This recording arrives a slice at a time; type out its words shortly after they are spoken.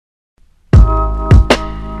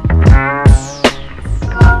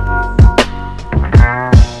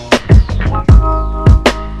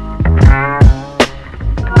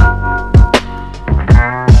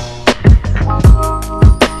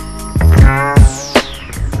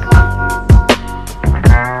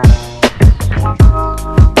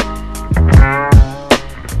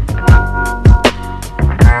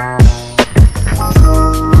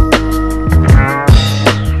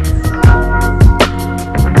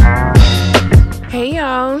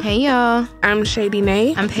y'all. Hey, y'all. I'm Shady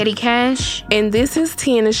Nay. I'm Petty Cash. And this is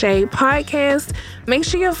Tea in the Shade podcast. Make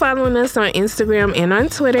sure you're following us on Instagram and on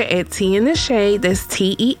Twitter at Tea in the Shade. That's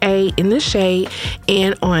TEA in the Shade.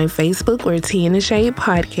 And on Facebook, we're Tea in the Shade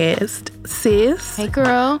podcast. Sis. Hey,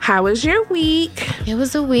 girl. How was your week? It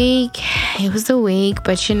was a week.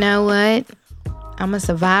 But you know what? I'm a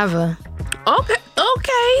survivor. Okay.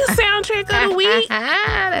 Soundtrack of the week.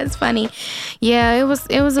 That's funny. Yeah, it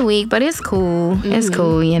was a week, but it's cool. Mm-hmm. It's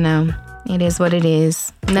cool, you know. It is what it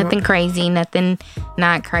is. Nothing crazy, nothing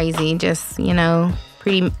not crazy. Just, you know,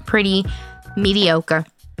 pretty mediocre.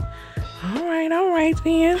 All right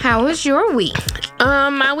then. How was your week?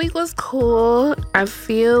 My week was cool. I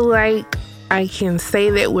feel like I can say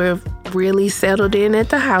that we're really settled in at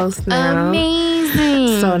the house now.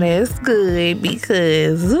 Amazing. So that's good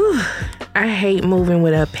because I hate moving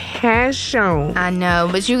with a passion. I know,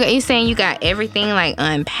 but you saying you got everything like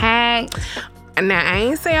unpacked? Now, I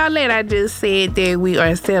ain't say all that. I just said that we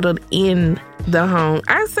are settled in the home.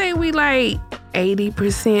 I say we like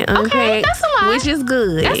 80% unpacked. Okay, that's a lot. Which is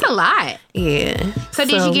good. That's a lot. Yeah. So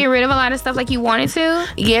did you get rid of a lot of stuff like you wanted to?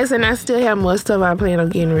 Yes, and I still have more stuff I plan on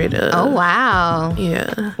getting rid of. Oh, wow.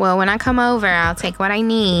 Yeah. Well, when I come over, I'll take what I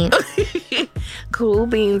need. Cool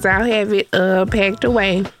beans. I'll have it packed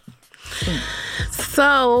away.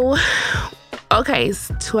 So, okay,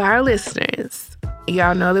 to our listeners,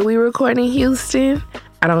 y'all know that we record in Houston.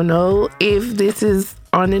 I don't know if this is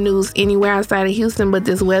on the news anywhere outside of Houston, but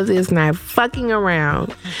this weather is not fucking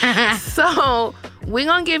around. So, we're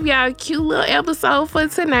going to give y'all a cute little episode for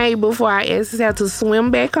tonight before our asses have to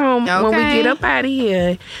swim back home when we get up out of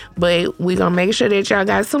here. But we're going to make sure that y'all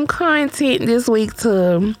got some content this week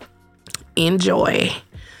to enjoy.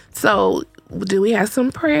 So, do we have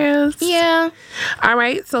some prayers? Yeah. All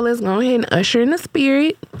right, so let's go ahead and usher in the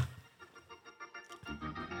spirit.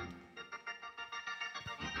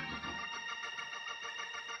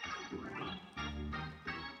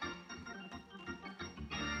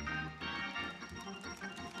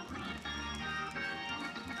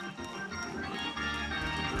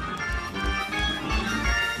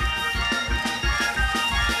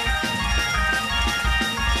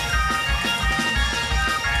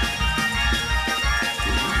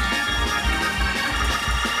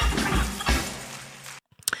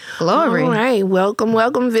 Glory. All right.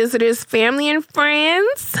 Welcome, visitors, family, and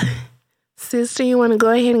friends. Sister, you want to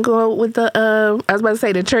go ahead and go with the, I was about to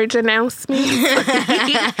say the church announcement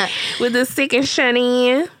with the sick and shut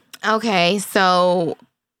in. Okay, so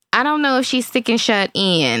I don't know if she's sick and shut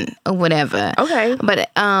in or whatever. Okay.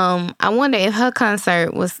 But I wonder if her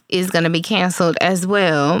concert is going to be canceled as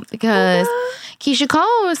well because Keisha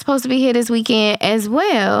Cole was supposed to be here this weekend as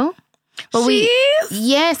well. But she is?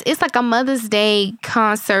 Yes, it's like a Mother's Day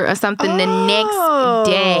concert or something the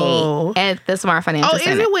next day at the Smart Financial Center.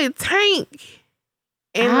 Oh, is it with Tank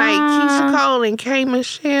and like Keisha Cole and K.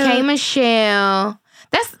 Michelle? K. Michelle.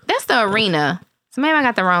 That's the arena. So maybe I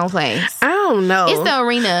got the wrong place. I don't know. It's the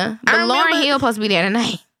arena. But Lauryn Hill supposed to be there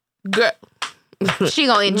tonight. Girl. She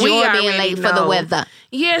gonna enjoy being late for the weather.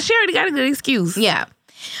 Yeah, she already got a good excuse. Yeah.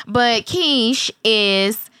 But Keish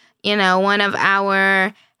is, one of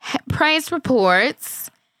our praise reports.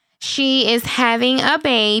 She is having a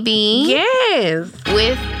baby. Yes.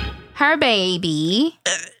 With her baby.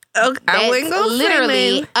 Okay, I wouldn't go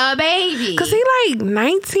literally a baby. Because he like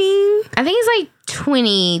 19? I think he's like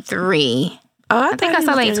 23. Oh, I think I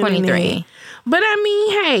saw like 23. But I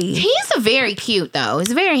mean, hey. He's very cute, though.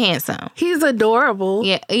 He's very handsome. He's adorable.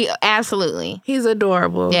 Yeah, absolutely. He's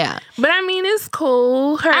adorable. Yeah. But I mean, it's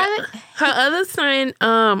cool. Her other son,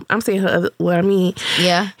 I'm saying her other, what I mean.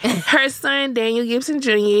 Yeah. Her son, Daniel Gibson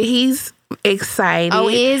Jr., he's excited. Oh,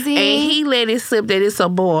 is he? And he let it slip that it's a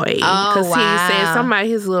boy. Oh, wow. Because he said something about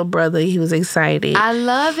his little brother. He was excited. I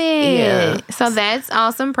love it. Yeah. So that's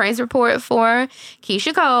awesome. Praise report for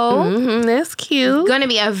Keisha Cole. Mm-hmm, that's cute. Going to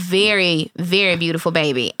be a very, very beautiful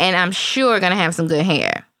baby. And I'm sure going to have some good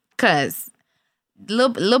hair. Because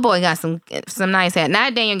little boy got some nice hair.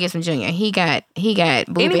 Not Daniel Gibson Jr. He got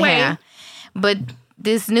booby hair. But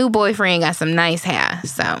this new boyfriend got some nice hair.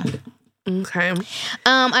 So... Okay.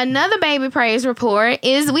 Another baby praise report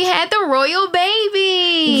is we had the royal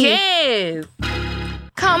baby. Yes.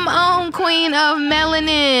 Come on, Queen of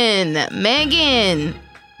Melanin, Meghan.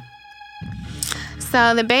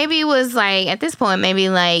 So the baby was like, at this point, maybe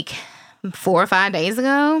like 4 or 5 days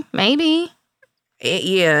ago, maybe.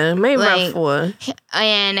 Yeah, maybe about 4.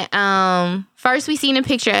 And first we seen a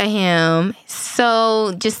picture of him.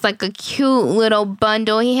 So just like a cute little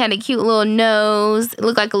bundle. He had a cute little nose. It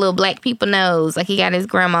looked like a little black people nose. Like he got his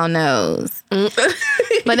grandma nose.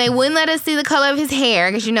 But they wouldn't let us see the color of his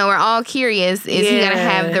hair because, we're all curious. Is he going to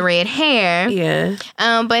have the red hair? Yeah.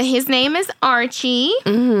 But his name is Archie.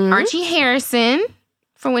 Mm-hmm. Archie Harrison.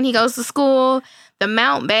 For when he goes to school. The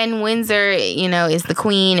Mountbatten Windsor, is the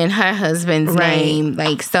queen and her husband's name.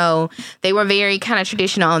 Like, so they were very kind of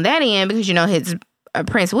traditional on that end because, his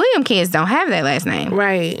Prince William kids don't have that last name.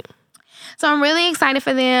 Right. So I'm really excited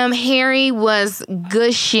for them. Harry was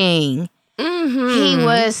gushing. Mm-hmm. He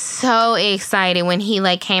was so excited when he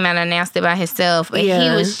came out and announced it by himself. But he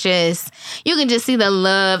was just, you can just see the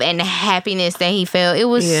love and the happiness that he felt. It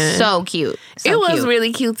was so cute. It was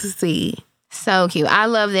really cute to see. So cute. I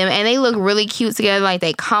love them. And they look really cute together. Like,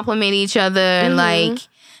 they compliment each other. Mm-hmm. And,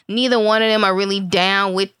 neither one of them are really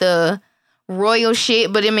down with the royal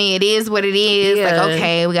shit. But, it is what it is. Yeah. Like,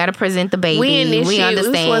 okay, we got to present the baby. We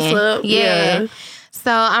understand. What's up. Yeah.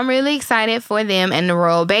 So, I'm really excited for them and the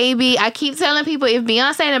royal baby. I keep telling people, if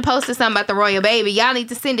Beyonce done posted something about the royal baby, y'all need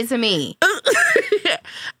to send it to me.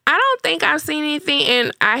 I don't think I've seen anything,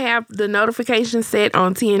 and I have the notification set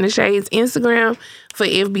on Tea in the Shade's Instagram for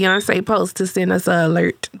if Beyonce posts to send us an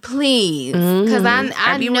alert. Please, because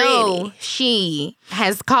I know ready. She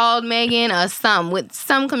has called Megan or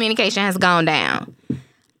some communication has gone down.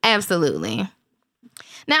 Absolutely.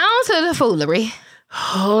 Now on to the foolery.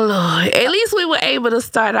 Oh, Lord. At least we were able to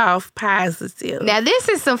start off positive. Now, this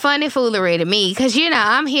is some funny foolery to me because,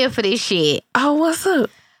 I'm here for this shit. Oh, what's up?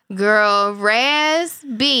 Girl, Raz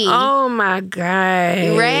B. Oh, my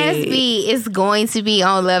God. Raz B is going to be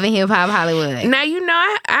on Love and Hip Hop Hollywood. Now,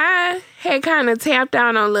 I had kind of tapped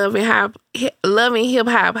out on Love and Hip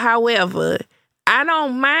Hop. However, I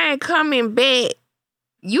don't mind coming back.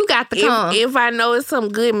 You got to come. If I know it's some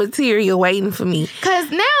good material waiting for me.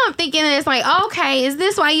 Because now I'm thinking it's like, okay, is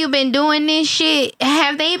this why you've been doing this shit?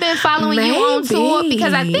 Have they been following you on tour?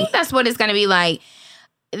 Because I think that's what it's going to be like.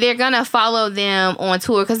 They're going to follow them on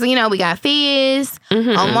tour. Because, we got Fizz,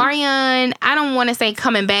 Omarion. I don't want to say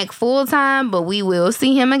coming back full time, but we will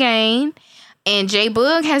see him again. And J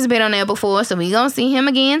Boog has been on there before, so we going to see him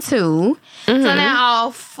again too. Mm-hmm. So now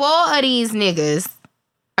all 4 of these niggas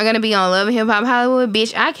are going to be on Love and Hip Hop Hollywood.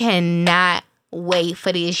 Bitch, I cannot wait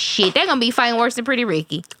for this shit. They're going to be fighting worse than Pretty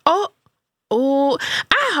Ricky. Oh,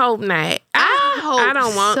 I hope not.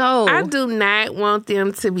 I do not want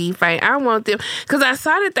them to be fighting. I want them, because I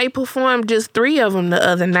saw that they performed just 3 of them the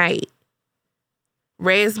other night.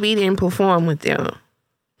 Raz B didn't perform with them.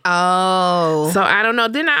 Oh. So I don't know.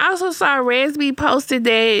 Then I also saw Raz B posted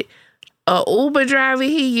that a Uber driver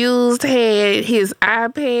he used had his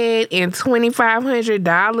iPad and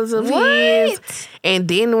 $2,500 of his and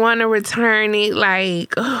didn't want to return it.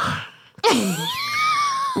 Like,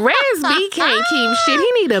 Raz B can't keep shit.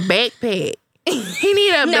 He need a backpack. He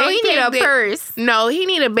need a backpack. He need a purse. No, he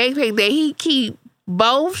need a backpack that he keep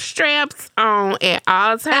both straps on at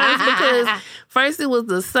all times because first it was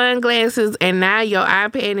the sunglasses and now your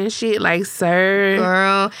iPad and shit. Like, sir.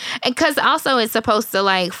 Girl. And because also it's supposed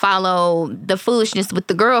to follow the foolishness with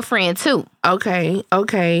the girlfriend too. Okay.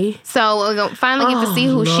 So we're going to finally get to see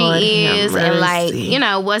who she is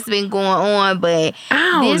and what's been going on. But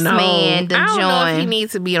this man, the I don't know if he joint.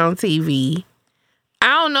 needs to be on TV. I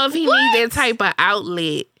don't know if he needs that type of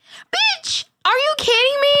outlet. Bitch, are you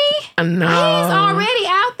kidding me? No. He's already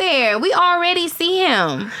out there. We already see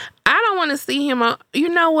him. I don't want to see him on... You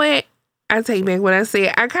know what? I take back what I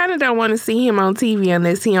said. I kind of don't want to see him on TV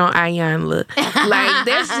unless he on Ayanla. Like,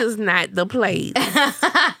 that's just not the place.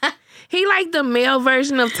 He like the male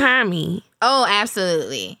version of Tommy. Oh,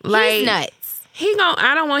 absolutely. Like, he's nuts.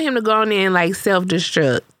 I don't want him to go in there and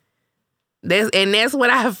self-destruct. That's what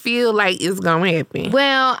I feel like is gonna happen.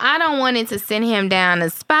 Well, I don't want it to send him down a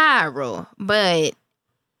spiral, but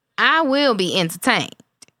I will be entertained.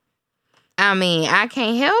 I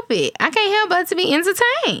can't help it. I can't help but to be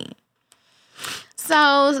entertained.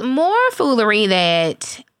 So, more foolery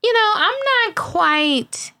that, I'm not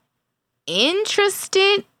quite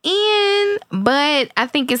interested in, but I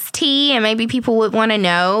think it's tea and maybe people would want to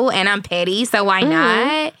know, and I'm petty, so why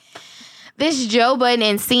not? This Joe Budden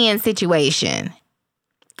and CN situation.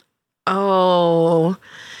 Oh,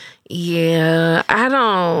 yeah. I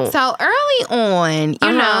don't. So early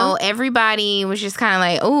on, everybody was just kind of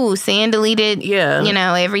like, "Ooh, CN deleted,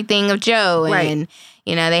 everything of Joe," and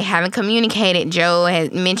They haven't communicated. Joe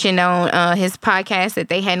had mentioned on his podcast that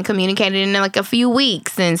they hadn't communicated in like a few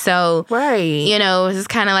weeks. And so, right. It's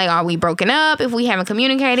kind of like, are we broken up if we haven't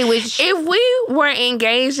communicated? Which, if we were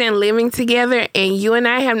engaged and living together and you and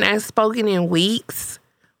I have not spoken in weeks,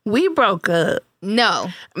 we broke up. No.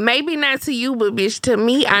 Maybe not to you, but bitch, to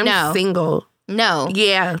me, I'm single. No.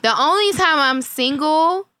 Yeah. The only time I'm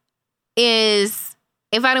single is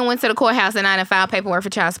if I done went to the courthouse and I done filed paperwork for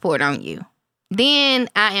child support on you. Then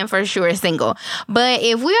I am for sure single. But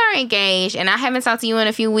if we are engaged and I haven't talked to you in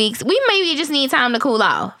a few weeks, we maybe just need time to cool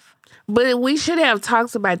off. But we should have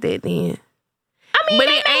talked about that then. But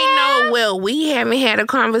it ain't we haven't had a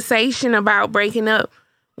conversation about breaking up.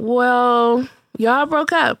 Well, y'all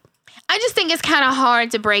broke up. I just think it's kind of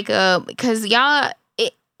hard to break up because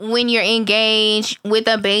when you're engaged with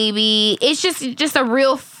a baby, it's just a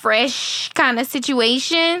real fresh kind of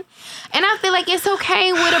situation. And I feel like it's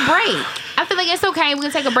okay with a break. I feel like it's okay. We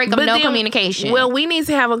can take a break of no communication. Well, we need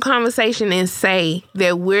to have a conversation and say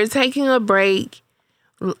that we're taking a break.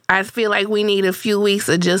 I feel like we need a few weeks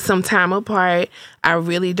of just some time apart. I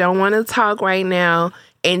really don't want to talk right now.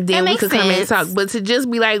 And then we could come and talk. But to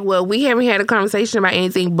just be like, well, we haven't had a conversation about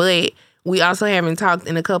anything, but we also haven't talked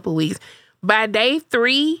in a couple weeks. By day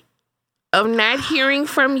 3 of not hearing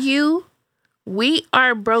from you, we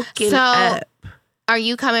are broken up. Are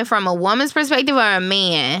you coming from a woman's perspective or a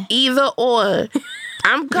man? Either or.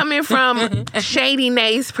 I'm coming from Shady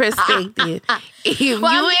Nate's perspective. If you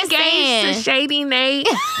engaged to Shady Nate,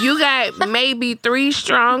 you got maybe 3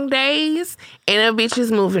 strong days and a bitch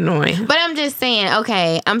is moving on. But I'm just saying, let's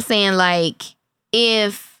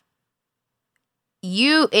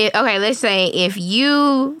say if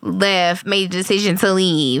you made the decision to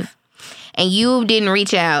leave and you didn't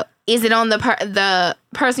reach out, is it on the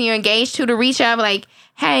person you're engaged to reach out like,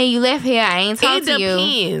 hey, you left here, I ain't talked to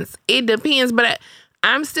you? It depends, but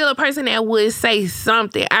I'm still a person that would say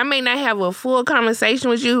something. I may not have a full conversation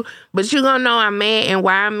with you, but you gonna know I'm mad and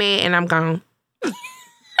why I'm mad, and I'm gone. Now,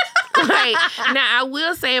 I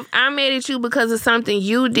will say if I'm mad at you because of something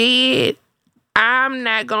you did, I'm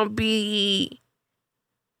not gonna be...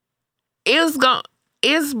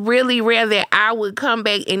 It's really rare that I would come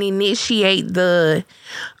back and initiate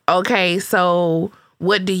so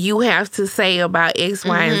what do you have to say about X,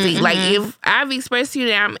 Y, and Z? Like, if I've expressed to you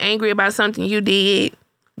that I'm angry about something you did,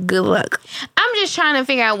 good luck. I'm just trying to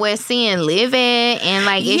figure out where Sin live at, and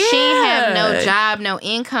like, if she have no job, no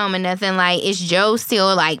income, and nothing, like, is Joe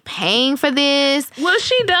still like paying for this? Well,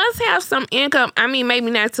 she does have some income. I mean,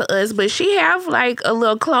 maybe not to us, but she have like a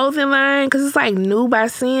little clothing line because it's like new by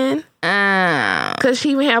Sin. Because she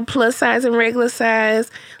even have plus size and regular size.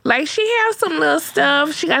 Like, she have some little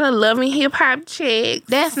stuff. She got a Love and Hip Hop check.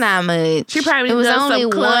 That's not much. She probably was does only some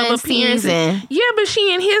club one appearances. season. Yeah, but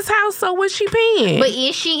she in his house, so what's she paying? But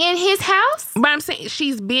is she in his house? But I'm saying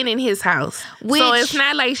she's been in his house. So it's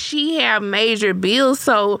not like she have major bills.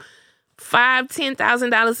 So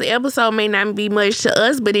 $5,000-$10,000 an episode may not be much to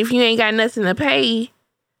us, but if you ain't got nothing to pay,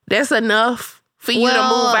 that's enough for you to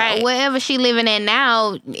move out. Wherever she living at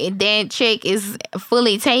now, that check is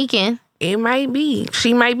fully taken. It might be.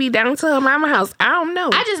 She might be down to her mama house. I don't know.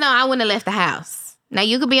 I just know I wouldn't have left the house. Now,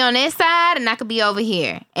 you could be on that side and I could be over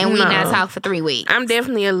here. And we not talk for 3 weeks. I'm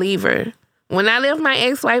definitely a leaver. When I left my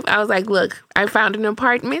ex-wife, I was like, look, I found an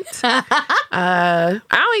apartment. I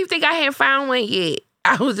don't even think I had found one yet.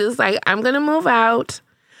 I was just like, I'm going to move out.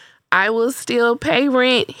 I will still pay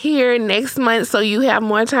rent here next month so you have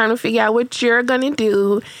more time to figure out what you're going to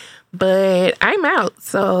do. But I'm out.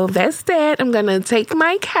 So that's that. I'm going to take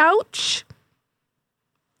my couch.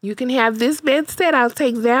 You can have this bedstead. I'll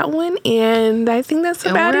take that one. And I think that's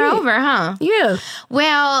about it. We're over, huh? Yeah.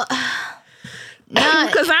 Well...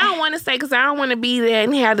 Because I don't want to say, because I don't want to be there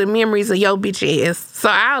and have the memories of your bitch ass. So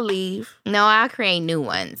I'll leave. No, I'll create new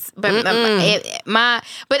ones. But I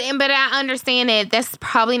understand that that's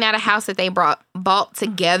probably not a house that they bought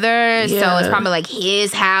together. Yeah. So it's probably like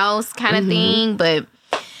his house kind of thing. But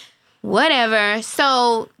whatever.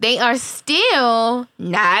 So they are still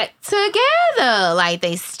not together. Like,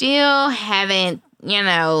 they still haven't,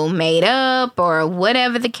 made up or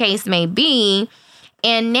whatever the case may be.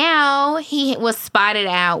 And now he was spotted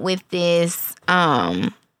out with this other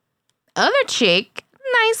chick,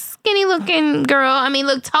 nice skinny looking girl. I mean,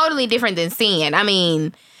 look totally different than Sin. I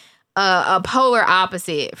mean, a polar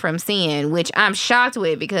opposite from Sin, which I'm shocked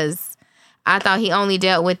with because I thought he only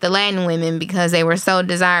dealt with the Latin women because they were so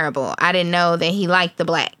desirable. I didn't know that he liked the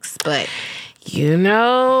blacks, but...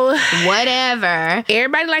 whatever.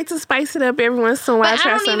 Everybody likes to spice it up every once in a while. But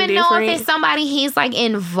I don't even know if it's somebody he's like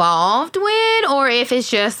involved with or if it's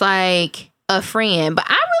just like a friend. But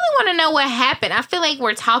I really want to know what happened. I feel like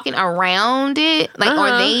we're talking around it, like,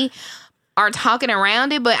 or they are talking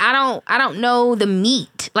around it, but I don't know the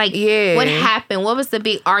meat. Like, what happened? What was the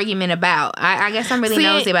big argument about? I guess I'm really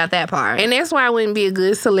nosy about that part. And that's why I wouldn't be a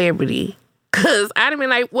good celebrity. Because I'd have been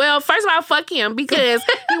like, well, first of all, fuck him. Because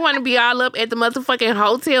he want to be all up at the motherfucking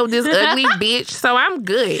hotel with this ugly bitch. So I'm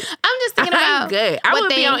good. I'm just thinking about... I'm good. I would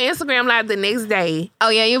be on Instagram Live the next day. Oh,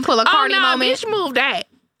 yeah, you pull a Cardi moment? Bitch moved that.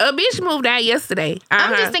 A bitch moved out yesterday.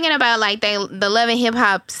 I'm just thinking about, like, the Love and Hip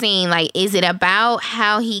Hop scene. Like, is it about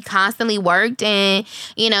how he constantly worked and,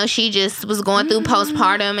 you know, she just was going through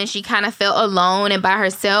postpartum and she kind of felt alone and by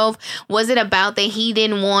herself? Was it about that he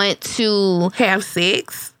didn't want to have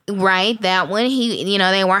sex? Right, that one.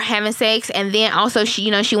 They weren't having sex. And then also, she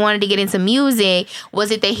wanted to get into music. Was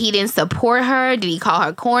it that he didn't support her? Did he call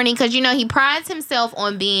her corny? Because, he prides himself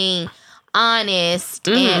on being honest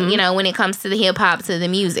and when it comes to the hip-hop, to the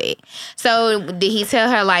music. So did he tell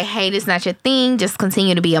her, like, hey, this is not your thing, just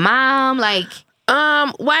continue to be a mom? Like,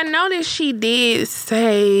 well, I noticed she did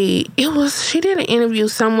say she did an interview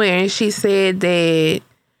somewhere and she said that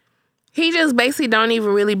he just basically don't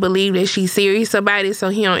even really believe that she's serious about it, so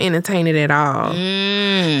he don't entertain it at all.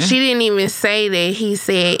 She didn't even say that he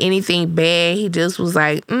said anything bad. He just was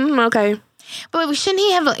like, okay. But shouldn't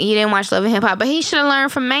he have... You didn't watch Love and Hip Hop, but he should have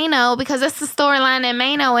learned from Mano, because that's the storyline that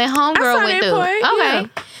Mano and Homegirl went through. Okay. Yeah.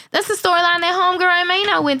 That's the storyline that Homegirl and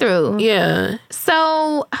Mano went through. Yeah.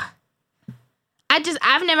 So,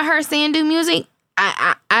 I've never heard Sin do music.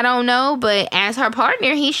 I don't know, but as her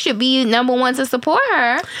partner, he should be number one to support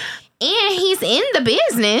her. And he's in the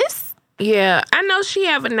business. Yeah. I know she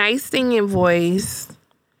have a nice singing voice.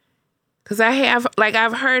 Because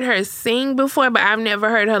I've heard her sing before, but I've never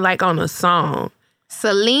heard her, like, on a song.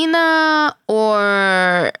 Selena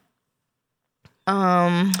or...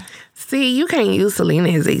 See, you can't use Selena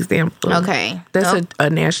as an example. Okay. That's a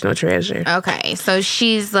national treasure. Okay. So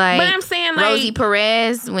she's like... But I'm saying, like... Rosie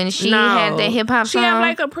Perez, when she had the hip-hop song? She have,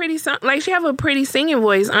 like, a pretty song... Like, she have a pretty singing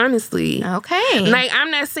voice, honestly. Okay. Like,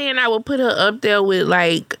 I'm not saying I would put her up there with,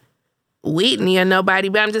 like... Whitney or nobody,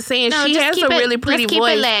 but I'm just saying she has a really pretty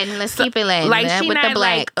voice. Let's keep it Latin. Like, she with not the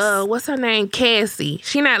blacks. like what's her name? Cassie.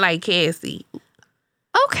 She not like Cassie.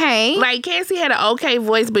 Okay. Like, Cassie had an okay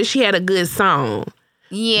voice, but she had a good song.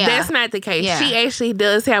 Yeah. That's not the case. Yeah. She actually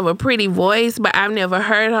does have a pretty voice, but I've never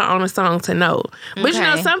heard her on a song to know. But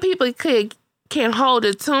some people can hold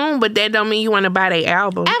a tune, but that don't mean you want to buy their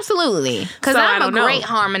album. Absolutely. Because I'm a great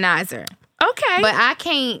harmonizer. Okay. But I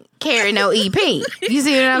can't carry no EP. You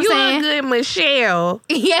see what I'm saying? You're a good Michelle.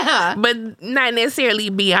 Yeah. But not necessarily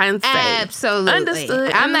Beyonce. Absolutely.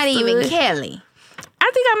 Understood. I'm not even Kelly.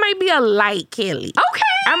 I think I might be a light Kelly. Okay.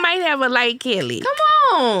 I might have a light Kelly. Come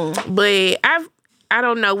on. But I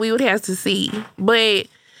don't know. We would have to see. But...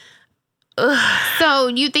 So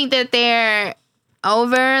you think that they're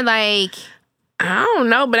over? Like... I don't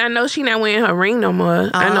know, but I know she not wearing her ring no more.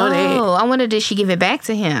 I know that. Oh, I wonder, did she give it back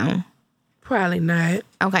to him? Probably not.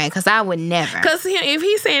 Okay, because I would never. Because if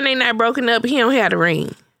he's saying they not broken up, he don't have the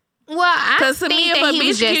ring. Well, I think me, that if a he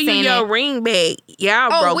was bitch just give saying you your ring back, y'all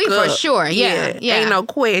broke up. Oh, we for sure. Yeah. Ain't no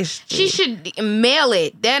question. She should mail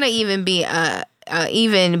it. That'll even be a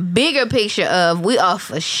even bigger picture of we are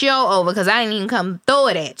for sure over, because I didn't even come throw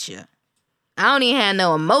it at you. I don't even have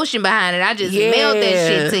no emotion behind it. I just mailed that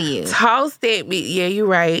shit to you. Toss that bitch. Yeah, you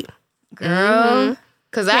right. Girl.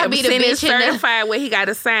 Because I'll be the bitch certified where he got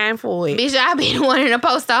to sign for it. Bitch, I'll be the one in the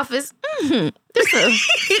post office. This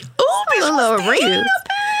bitch, a little ring.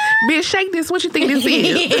 Bitch, shake this. What you think this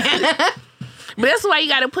is? But that's why you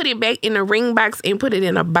got to put it back in the ring box and put it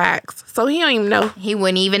in a box. So he don't even know. He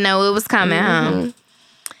wouldn't even know it was coming, huh?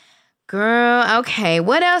 Girl, okay.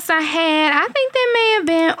 What else I had? I think that may have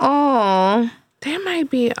been all. That might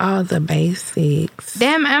be all the basics.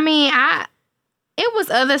 It was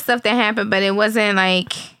other stuff that happened, but it wasn't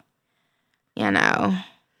like,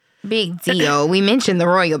 big deal. We mentioned the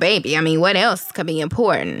royal baby. I mean, what else could be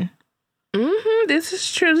important? This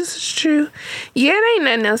is true. Yeah, there ain't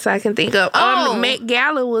nothing else I can think of. Met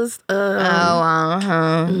Gala was. Yeah.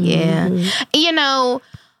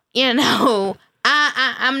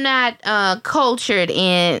 I'm not cultured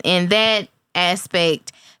in that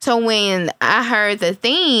aspect. So when I heard the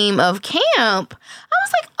theme of camp, I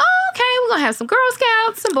was like, oh, okay, we're going to have some Girl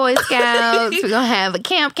Scouts, some Boy Scouts. We're going to have a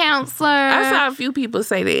camp counselor. I saw a few people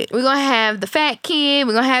say that. We're going to have the fat kid.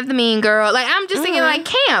 We're going to have the mean girl. Like, I'm just thinking like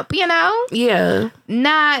camp, Yeah.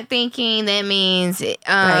 Not thinking that means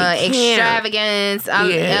extravagance,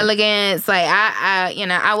 elegance. Like,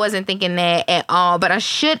 I wasn't thinking that at all. But I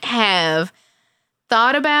should have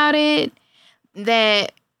thought about it,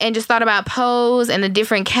 that and just thought about Pose and the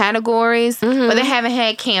different categories, but they haven't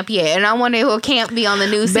had camp yet. And I wonder will camp be on the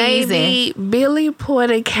new season. Billy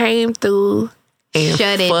Porter came through and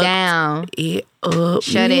shut it down.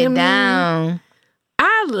 Shut it down.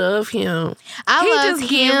 I love him. He just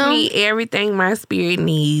gives me everything my spirit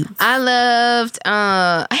needs. I loved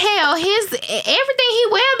hell, everything he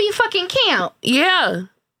wear be fucking camp. Yeah.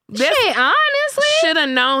 Shit, honestly. Should have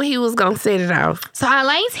known he was gonna set it off. So I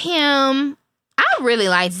liked him. I really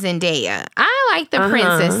liked Zendaya. I like the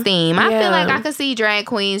princess theme. I feel like I could see drag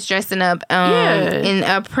queens dressing up in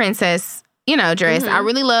a princess, dress. I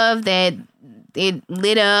really love that it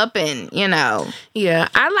lit up and, Yeah.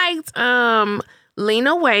 I liked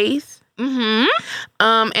Lena Waithe. And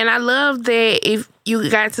I love that if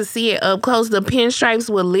you got to see it up close, the pinstripes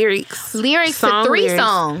with lyrics. Lyrics to 3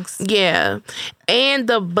 songs. Yeah. And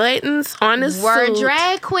the buttons on the were suit.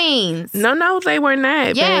 drag queens. No, they were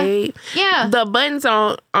not, babe. Yeah. The buttons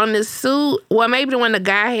on the suit, well, maybe the one the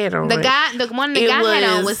guy had on. The one the guy had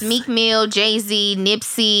on was Meek Mill, Jay-Z,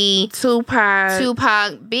 Nipsey,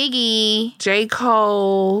 Tupac, Biggie, J.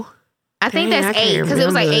 Cole. I think that's 8 because it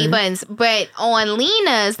was like 8 buttons. But on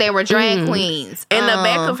Lena's, they were drag queens. And the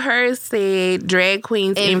back of hers said drag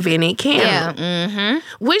queens invented camp. Yeah.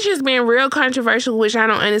 Which has been real controversial, which I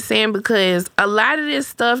don't understand because a lot of this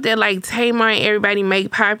stuff that like Tamar and everybody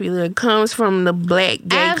make popular comes from the black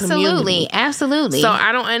gay community. Absolutely. So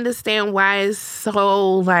I don't understand why it's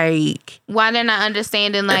so like... Why they're not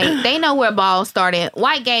understanding, like, they know where balls started.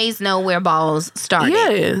 White gays know where balls started.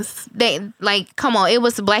 Yes. They, like, come on, it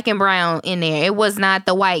was black and brown in there. It was not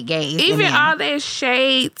the white gays. Even all that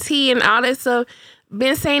shade, tea, and all that stuff,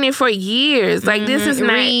 been saying it for years. Like, this is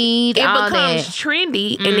not... It becomes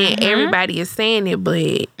trendy, and then everybody is saying it, but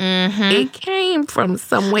it came from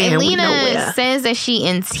somewhere. And Lena says that she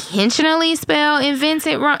intentionally spelled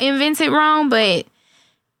invented wrong, but...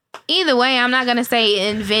 Either way, I'm not going to say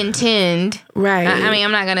invented. Right. I mean,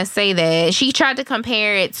 I'm not going to say that. She tried to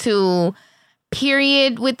compare it to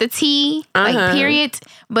period with the T, like period,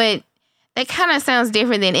 but that kind of sounds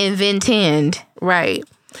different than invented. Right.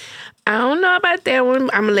 I don't know about that one.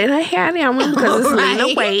 I'm going to let her have that one because it's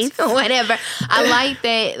Lena Waithe. Whatever. I like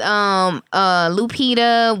that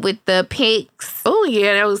Lupita with the pics. Oh,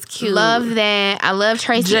 yeah, that was cute. Love that. I love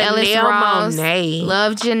Tracy Ellis Ross. Monet.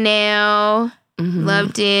 Love Janelle.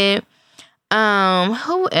 Loved it.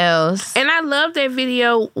 Who else? And I love that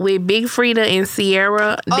video with Big Frida and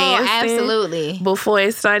Sierra dancing. Absolutely. Before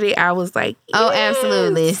it started, I was like, yes. Oh,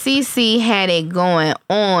 absolutely. CC had it going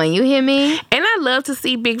on. You hear me? And I love to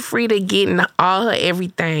see Big Frida getting all her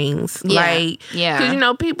everythings. Because,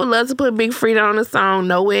 people love to put Big Frida on a song,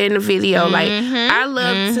 nowhere in the video. Like, I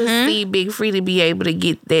love to see Big Frida be able to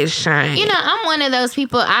get that shine. I'm one of those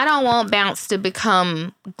people, I don't want bounce to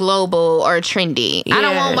become global or trendy. I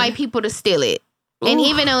don't want white people to steal it. And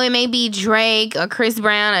even though it may be Drake or Chris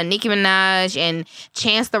Brown or Nicki Minaj and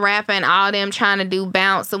Chance the Rapper and all them trying to do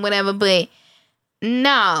bounce or whatever, but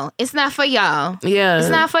no, it's not for y'all. Yeah. It's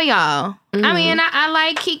not for y'all. I mean, I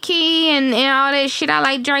like Kiki and all that shit. I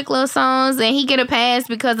like Drake little songs and he get a pass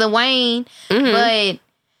because of Wayne. But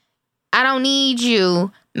I don't need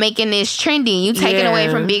you making this trendy. You taking away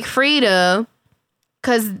from Big Frida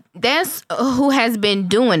because that's who has been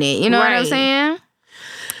doing it. You know what I'm saying?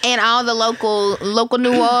 And all the local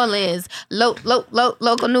New Orleans.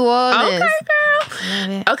 Local New Orleans. Okay,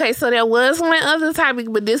 girl. Okay, so there was one other topic,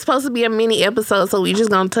 but this is supposed to be a mini episode, so we just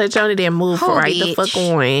gonna touch on it and move the fuck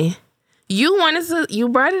on. You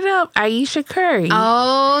brought it up, Aisha Curry.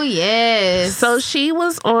 Oh, yes. So she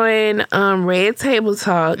was on Red Table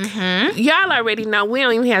Talk. Y'all already know we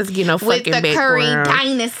don't even have to get no fucking background. With the Curry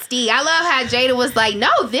dynasty. I love how Jada was like, no,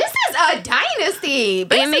 this is a dynasty.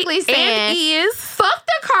 Basically saying, it is. Fuck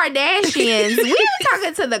the Kardashians. We are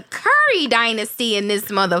talking to the Curry dynasty in this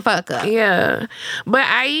motherfucker. Yeah. But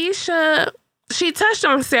Aisha, she touched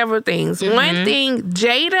on several things. One thing,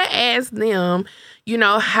 Jada asked them,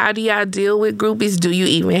 how do y'all deal with groupies? Do you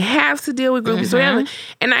even have to deal with groupies? Whatever.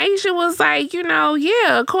 And Aisha was like,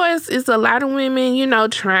 yeah, of course, it's a lot of women,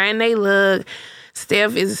 trying their luck.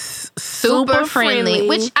 Steph is super friendly.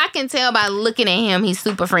 Which I can tell by looking at him, he's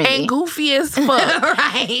super friendly. And goofy as fuck.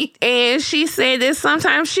 Right. And she said that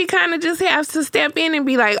sometimes she kind of just has to step in and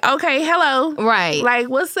be like, okay, hello. Right. Like,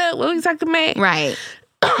 what's up? What are we talking about? Right.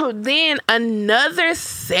 Then another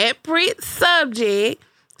separate subject,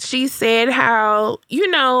 she said how,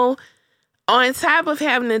 on top of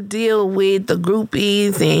having to deal with the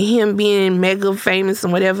groupies and him being mega famous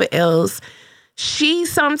and whatever else, she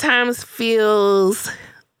sometimes feels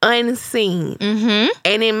unseen.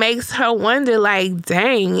 And it makes her wonder, like,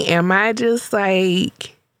 dang, am I just,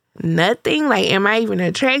 like, nothing? Like, am I even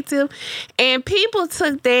attractive? And people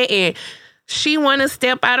took that and she want to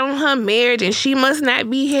step out on her marriage and she must not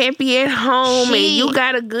be happy at home and you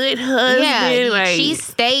got a good husband. Yeah, like, she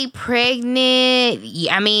stayed pregnant.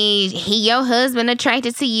 I mean, your husband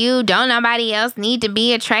attracted to you. Don't nobody else need to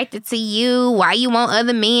be attracted to you. Why you want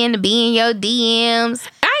other men to be in your DMs?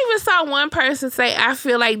 I even saw one person say, I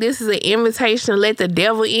feel like this is an invitation to let the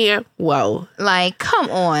devil in. Whoa. Like, come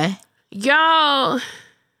on. Y'all,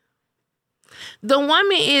 the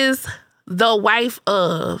woman is the wife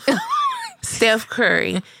of Steph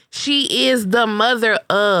Curry. She is the mother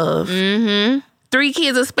of 3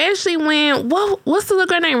 kids, especially when, what's the little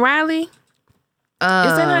girl named Riley? Is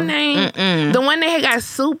that her name? The one that had got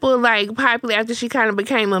super like popular after she kind of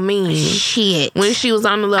became a meme. Shit. When she was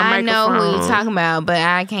on the little microphone. I know who you're talking about, but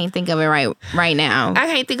I can't think of it right now. I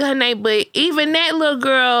can't think of her name, but even that little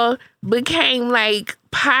girl became like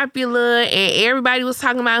popular and everybody was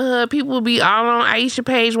talking about her. People would be all on Aisha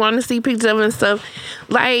page wanting to see pictures of her and stuff.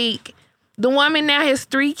 Like, the woman now has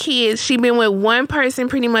 3 kids. She been with one person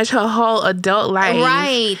pretty much her whole adult life.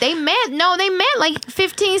 Right. They met like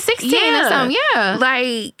 15, 16 or something. Yeah.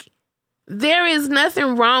 Like, there is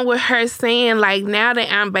nothing wrong with her saying, like, now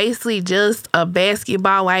that I'm basically just a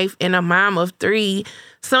basketball wife and a mom of 3,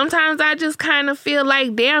 sometimes I just kind of feel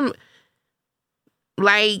like, damn,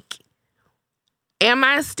 like, am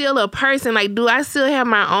I still a person? Like, do I still have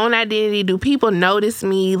my own identity? Do people notice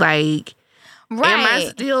me? Like, right. Am I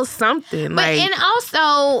still something? But and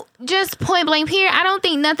also, just point blank here, I don't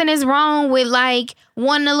think nothing is wrong with like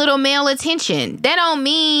wanting a little male attention. That don't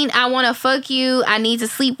mean I want to fuck you. I need to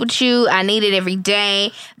sleep with you. I need it every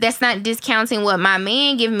day. That's not discounting what my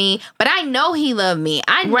man give me. But I know he loved me.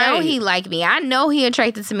 I know he liked me. I know he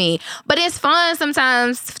attracted to me. But it's fun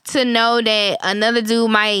sometimes to know that another dude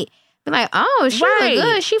might be like, oh, she look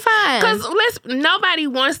good. She fine. Because nobody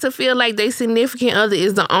wants to feel like their significant other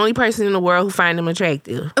is the only person in the world who find them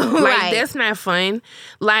attractive. Like, that's not fun.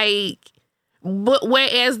 Like, but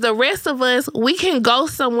whereas the rest of us, we can go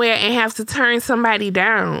somewhere and have to turn somebody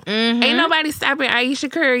down. Ain't nobody stopping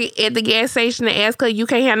Aisha Curry at the gas station to ask her, you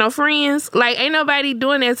can't have no friends? Like, ain't nobody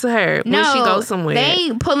doing that to her when she goes somewhere.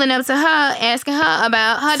 They pulling up to her, asking her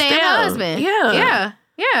about her damn husband.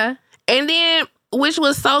 Yeah. And then, which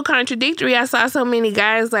was so contradictory. I saw so many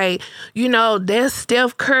guys like, you know, that's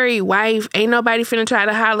Steph Curry wife. Ain't nobody finna try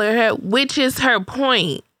to holler at her, which is her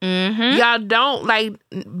point. Y'all don't, like,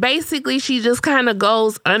 basically she just kind of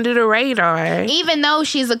goes under the radar. Even though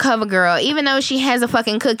she's a cover girl, even though she has a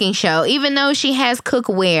fucking cooking show, even though she has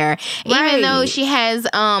cookware, even though she has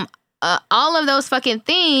all of those fucking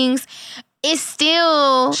things, it's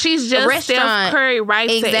still she's just a restaurant. Steph Curry wife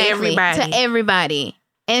to everybody.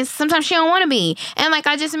 And sometimes she don't want to be. And like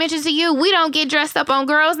I just mentioned to you, we don't get dressed up on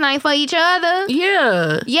girls' night for each other.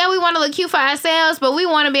 Yeah, we want to look cute for ourselves, but we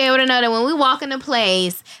want to be able to know that when we walk in a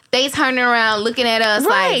place, they turning around looking at us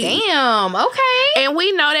like, damn, okay. And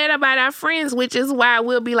we know that about our friends, which is why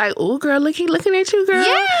we'll be like, oh, girl, look, he looking at you, girl.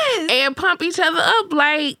 Yes. And pump each other up,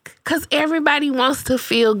 like, because everybody wants to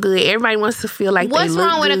feel good. Everybody wants to feel like what's they look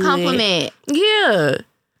wrong with good. a compliment? Yeah.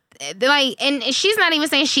 Like, and she's not even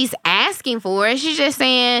saying she's asking for it. She's just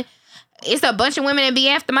saying it's a bunch of women that be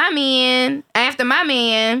after my man.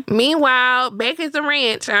 Meanwhile, back at the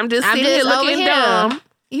ranch, I'm just sitting here looking dumb.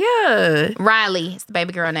 Yeah. Riley is the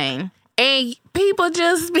baby girl name. And people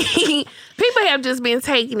have just been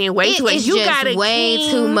taking it way too much. You got it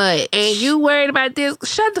way too much. And you worried about this.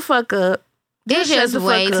 Shut the fuck up. It's just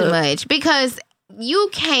way too much. Because you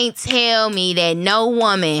can't tell me that no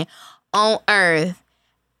woman on earth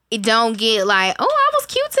it don't get like, oh, I was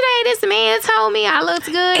cute today. This man told me I looked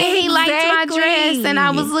good and he liked my dress and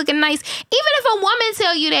I was looking nice. Even if a woman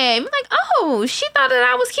tell you that, you're like, oh, she thought that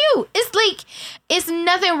I was cute. It's like, it's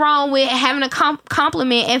nothing wrong with having a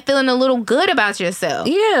compliment and feeling a little good about yourself.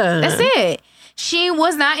 Yeah. That's it. She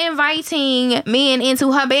was not inviting men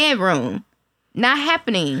into her bedroom. Not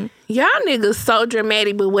happening. Y'all niggas so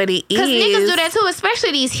dramatic, but what it is. Because niggas do that too,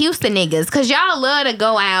 especially these Houston niggas. Because y'all love to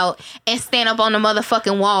go out and stand up on the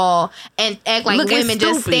motherfucking wall and act like women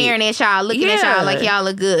just staring at y'all, looking at y'all like y'all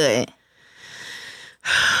look good.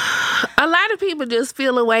 A lot of people just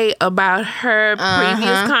feel a way about her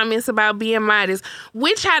previous comments about being modest,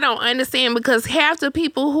 which I don't understand because half the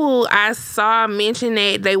people who I saw mention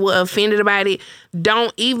that they were offended about it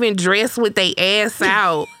don't even dress with their ass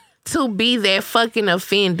out. To be that fucking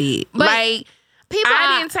offended. But like,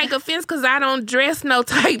 I didn't take offense because I don't dress no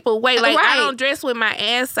type of way. Like, I don't dress with my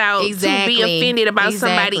ass out to be offended about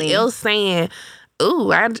somebody else saying,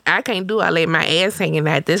 ooh, I can't do all that, my ass hanging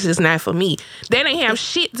out. This is not for me. That ain't have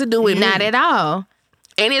shit to do with me. Not at all.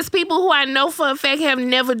 And it's people who I know for a fact have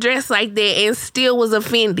never dressed like that and still was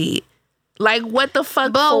offended. Like, what the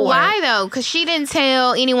fuck But for? why, though? Because she didn't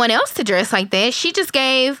tell anyone else to dress like that. She just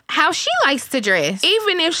gave how she likes to dress.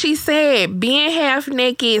 Even if she said being half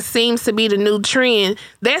naked seems to be the new trend,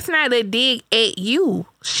 that's not a dig at you.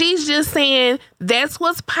 She's just saying that's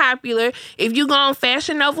what's popular. If you go on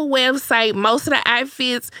Fashion Nova website, most of the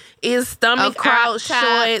outfits is stomach out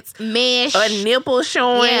shorts, mesh, a nipple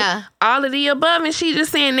showing, all of the above. And she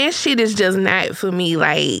just saying that shit is just not for me.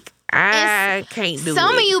 Like, I can't do it.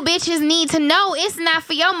 Some of you bitches need to know it's not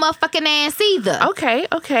for your motherfucking ass either.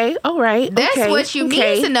 Okay, all right. That's what you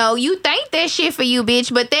need to know. You think that shit for you,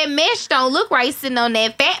 bitch, but that mesh don't look right sitting on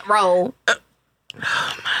that fat roll. Oh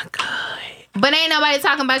my God. But ain't nobody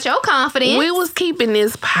talking about your confidence. We was keeping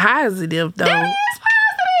this positive, though. That is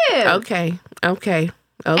positive. Okay.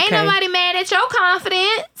 Ain't nobody mad at your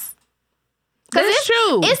confidence. That's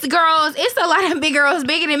true. It's girls. It's a lot of big girls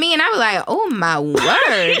bigger than me, and I was like, "Oh my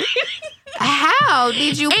word! How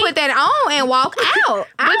did you put that on and walk out?"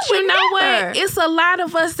 But you know what? It's a lot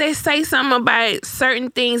of us that say something about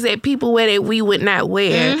certain things that people wear that we would not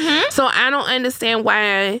wear. Mm-hmm. So I don't understand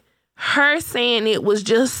why her saying it was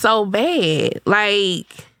just so bad. Like,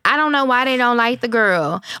 I don't know why they don't like the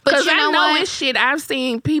girl. But you know it's shit I've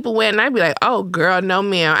seen people wear, and I'd be like, "Oh, girl, no,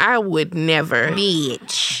 ma'am, I would never."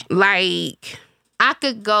 Bitch. Like, I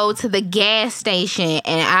could go to the gas station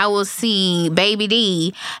and I will see Baby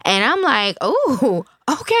D, and I'm like, "Oh,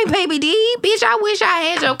 okay, Baby D, bitch, I wish I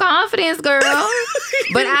had your confidence, girl."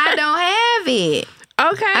 But I don't have it.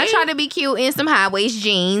 Okay. I try to be cute in some high waist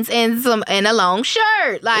jeans and a long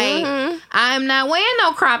shirt. Like, I'm not wearing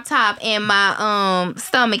no crop top and my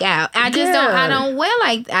stomach out. I just I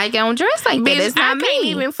don't dress like that. It's not me. I can't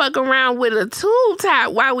even fuck around with a tube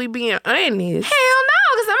top while we being honest. Hell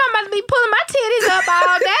no, because I'm about to be pulling my titties up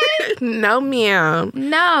all day. No, ma'am.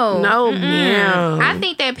 No, ma'am. I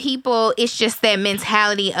think that people, it's just that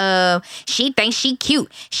mentality of she thinks she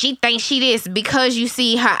cute. She thinks she this because you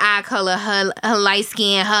see her eye color, her light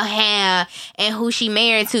skin, her hair, and who she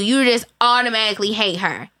married to. You just automatically hate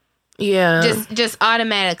her. Yeah. Just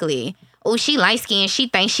automatically. Oh, she light skinned. She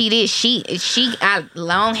thinks she this. She got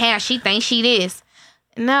long hair. She thinks she this.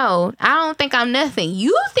 No, I don't think I'm nothing.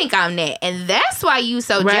 You think I'm that. And that's why you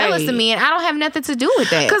so jealous of me, and I don't have nothing to do with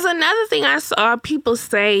that. Because another thing I saw people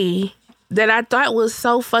say that I thought was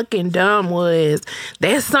so fucking dumb was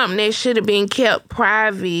that's something that should have been kept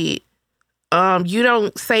private. You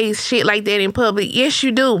don't say shit like that in public. Yes,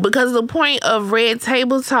 you do. Because the point of Red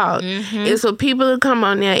Table Talk is for people to come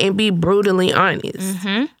on there and be brutally honest.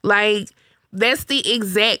 Like, that's the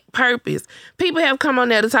exact purpose. People have come on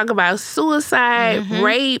there to talk about suicide,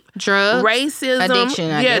 rape, drugs, racism,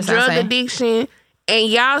 addiction, drug addiction. And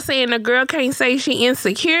y'all saying the girl can't say she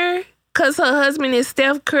insecure because her husband is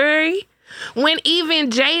Steph Curry. When even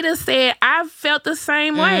Jada said, I felt the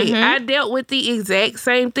same way. I dealt with the exact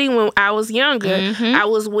same thing when I was younger. I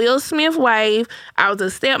was Will Smith's wife. I was a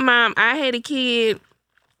stepmom. I had a kid.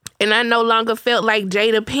 And I no longer felt like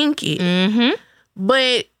Jada Pinkett.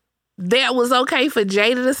 But that was okay for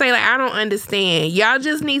Jada to say, like, I don't understand. Y'all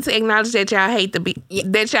just need to acknowledge that y'all hate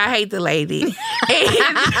the lady.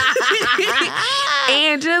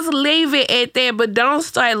 And just leave it at that. But don't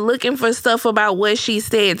start looking for stuff about what she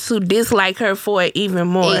said to dislike her for it even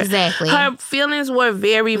more. Exactly. Her feelings were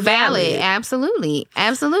very valid. Absolutely.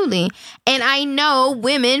 And I know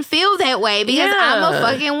women feel that way because I'm a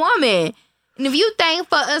fucking woman. And if you think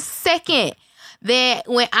for a second that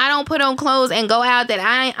when I don't put on clothes and go out that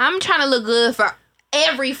I'm trying to look good for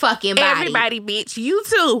every fucking body. Everybody, bitch. You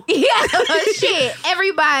too. Yeah, shit.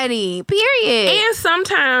 Everybody. Period. And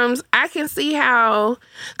sometimes I can see how,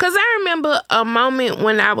 because I remember a moment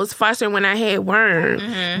when I was fostering when I had Worm,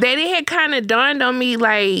 that it had kind of dawned on me,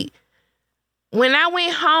 like, when I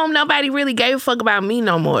went home, nobody really gave a fuck about me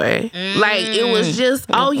no more. Like, it was just,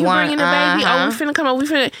 oh, you bringing the baby? Oh, we finna come up. We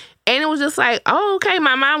finna... And it was just like, oh, okay,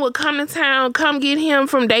 my mom would come to town, come get him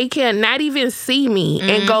from daycare, not even see me,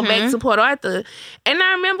 and go back to Port Arthur. And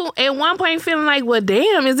I remember at one point feeling like, well,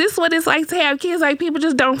 damn, is this what it's like to have kids? Like, people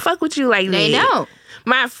just don't fuck with you like that. They don't.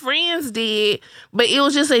 My friends did, but it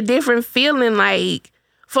was just a different feeling, like,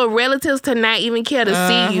 for relatives to not even care to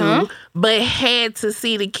see you, but had to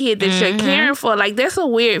see the kid that you're caring for. Like, that's a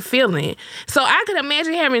weird feeling. So I could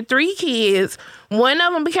imagine having 3 kids. One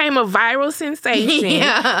of them became a viral sensation.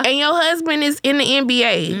 And your husband is in the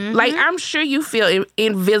NBA. Like, I'm sure you feel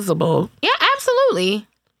invisible. Yeah,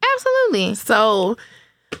 absolutely. So,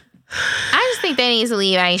 I just think they need to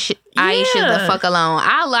leave Aisha the fuck alone.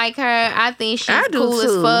 I like her. I think she's cool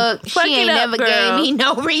as fuck. She ain't never gave me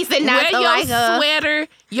no reason not to like her. Wear your sweater,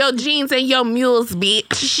 your jeans, and your mules,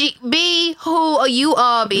 bitch. She be who you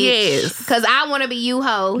are, bitch. Yes. Because I want to be you,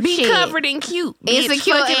 hoe. Be covered and cute, bitch.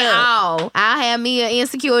 Insecure and all. I'll have me an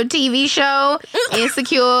Insecure TV show.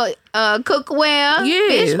 Insecure cookware.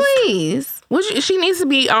 Yes. Bitch, please. She needs to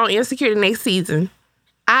be on Insecure the next season.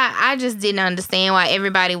 I just didn't understand why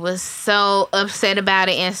everybody was so upset about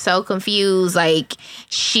it and so confused. Like,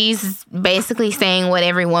 she's basically saying what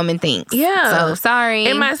every woman thinks. Yeah. So, sorry.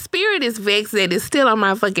 And my spirit is vexed that it's still on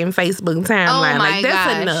my fucking Facebook timeline. Oh my like,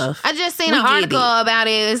 that's gosh. enough. I just seen an article about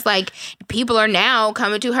it. It's like, people are now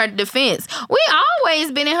coming to her defense. We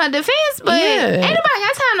always been in her defense, but ain't nobody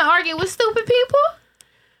got time to argue with stupid people.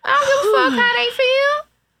 I don't give a fuck how they feel.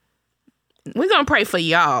 We're going to pray for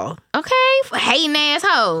y'all. Okay? For hating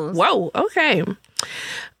assholes. Whoa, okay.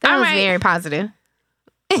 That was very positive.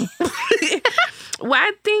 Well,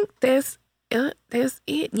 I think that's it.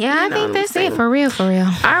 Yeah, I think that's it. For real, for real.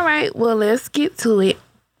 All right, well, let's get to it.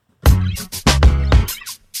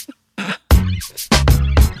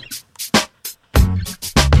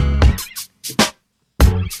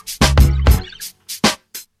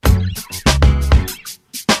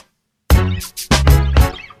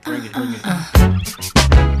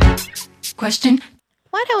 Question.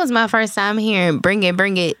 Why that was my first time hearing bring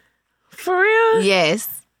it. For real? Yes.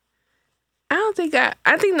 I don't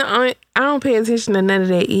pay attention to none of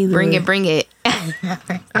that either. Bring it.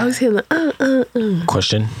 I was hearing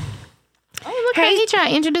Question. Oh, look how he trying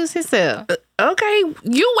to introduce himself. Okay,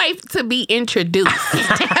 you wait to be introduced.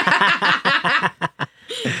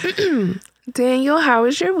 Daniel, how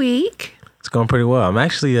was your week? It's going pretty well. I'm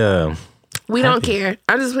actually we don't care.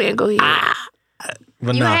 I'm just playing. Go ahead.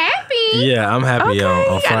 But You happy? Yeah, I'm happy on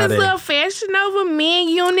got Friday. this little Fashion Nova men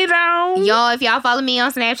unit on. Y'all, if y'all follow me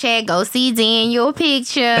on Snapchat, go see Daniel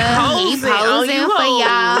picture. He posing for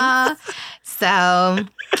y'all. So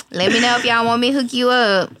let me know if y'all want me to hook you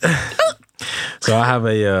up. So I have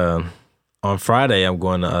on Friday I'm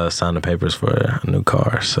going to sign the papers for a new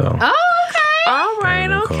car. So Oh, okay. All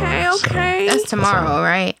right, okay. That's tomorrow,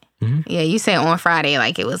 right? Mm-hmm. Yeah, you said on Friday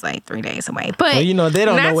like it was like 3 days away. But well, they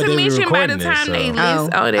don't know what they be mention by the recording time this. they So.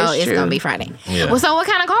 list. That's it's true. gonna be Friday. Yeah. Well, so what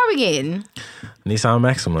kind of car we getting? Nissan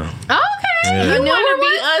Maxima. Okay. Yeah. You You want to want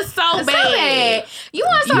be us so bad. You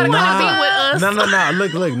want to start a wanna car be club? with us?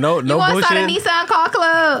 No. Look, no You want to start a bullshit. Nissan car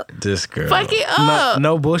club? This girl. Fuck it up.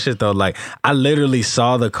 No bullshit though. Like I literally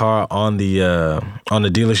saw the car on the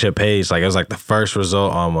dealership page. Like it was like the first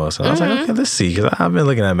result almost. And I was like, okay, let's see, because I've been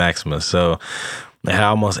looking at Maxima. So I had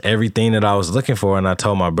almost everything that I was looking for, and I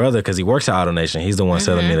told my brother because he works at AutoNation. He's the one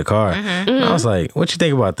selling me the car. And I was like, "What you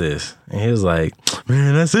think about this?" And he was like,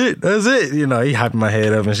 "Man, that's it. He hyped my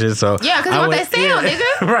head up and shit." So Yeah, because you want that sale,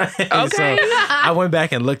 nigga. Right. Okay. So I went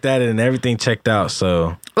back and looked at it, and everything checked out.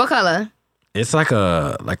 So What color? it's like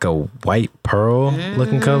a white pearl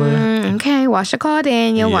looking color. Okay, wash your car,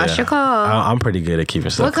 Daniel. Yeah. Wash your car. I'm pretty good at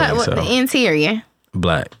keeping stuff What color? clean. So The interior?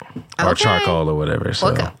 black or Okay. charcoal or whatever. So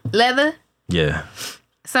What color? Leather? yeah,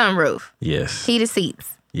 Sunroof? yes, Heated seats?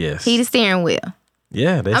 yes, Heated steering wheel?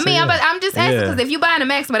 yeah. I mean, I'm just asking because if you buying a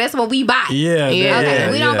Maxima, that's what we buy. Yeah.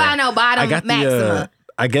 Okay, we don't buy no bottom I got Maxima.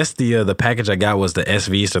 I guess the package I got was the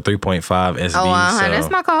SV, it's the 3.5 SV. So, That's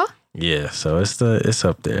my car. yeah, so it's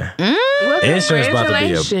up there. Well, Insurance about to be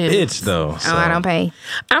a congratulations. bitch though. So. Oh, I don't pay.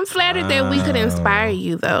 I'm flattered that we could inspire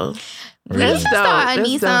you, though. We need to start a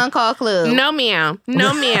Nissan car club. No, ma'am.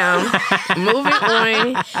 Moving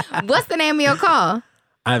on. What's the name of your car?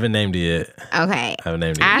 I haven't named it yet. Okay. I haven't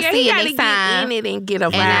named it. I yet. see he it gotta next get time. in it and get a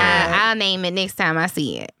vibe. And I'll name it next time I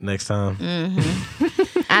see it. Next time.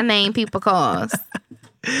 I name people cars.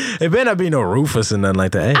 It better not be no Rufus and nothing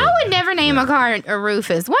like that. Hey. I would never name a car a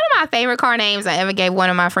Rufus. One of my favorite car names I ever gave one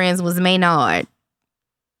of my friends was Maynard.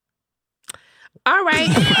 All right.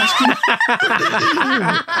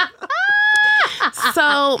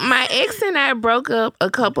 So my ex and I broke up a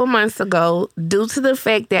couple months ago due to the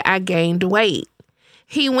fact that I gained weight.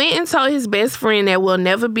 He went and told his best friend that we'll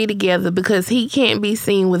never be together because he can't be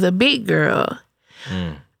seen with a big girl.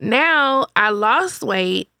 Now I lost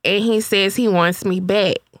weight and he says he wants me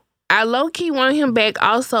back. I low-key want him back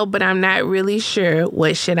also, but I'm not really sure.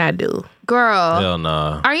 What should I do? Girl, Hell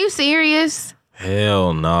nah. are you serious?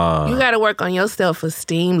 Hell nah. You got to work on your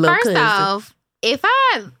self-esteem, little First cousin. off, if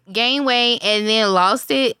I gained weight and then lost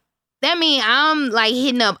it, that means I'm like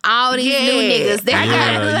hitting up all these new niggas. That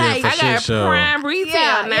Yeah, I got sure. prime retail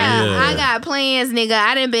Yeah, now. Yeah. I got plans, nigga.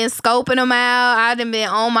 I done been scoping them out. I done been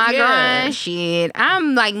on my Yeah. grind. Shit,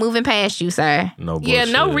 I'm like moving past you, sir. No bullshit. Yeah,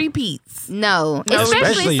 no repeats. No.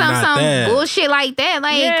 Especially some bullshit like that.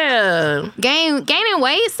 Like, gaining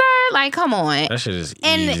weight, sir? Like, come on. That shit is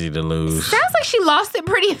easy to lose. Sounds like she lost it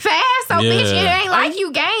pretty fast. So, bitch, it ain't like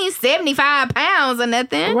you gained 75 pounds or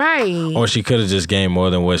nothing. Right. Or she could have just gained more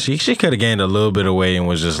than what she could have gained a little bit of weight and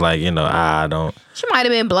was just like, I don't. She might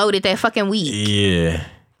have been bloated that fucking week. Yeah.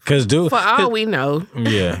 Cause dude, for all we know,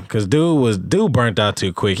 cause dude burnt out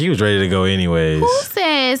too quick. He was ready to go anyways. Who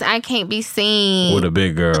says I can't be seen with a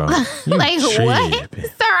big girl? Like what,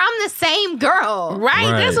 sir? I'm the same girl, right?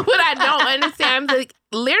 That's what I don't understand. I'm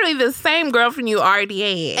literally the same girlfriend you already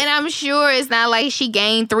had, and I'm sure it's not like she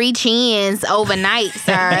gained 3 chins overnight,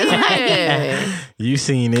 sir. You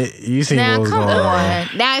seen it? You seen now, what was going on?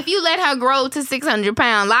 Now, if you let her grow to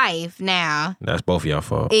 600-pound life, now that's both of y'all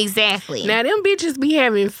fault. Exactly. Now them bitches be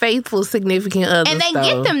having faithful, significant others, and they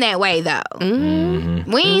get them that way though.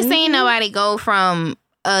 Mm-hmm. We ain't seen nobody go from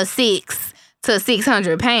 6 to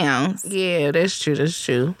 600 pounds. Yeah, that's true. That's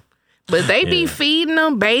true. But they be feeding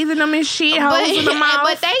them, bathing them and shit, hosing them off.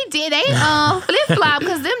 But they flip flop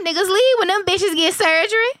because them niggas leave when them bitches get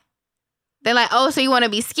surgery. They're like, oh, so you want to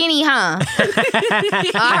be skinny, huh?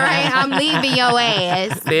 All right, I'm leaving your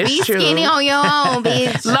ass. Be skinny on your own,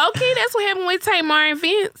 bitch. Low-key, that's what happened with Tamar and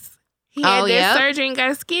Vince. He had that surgery and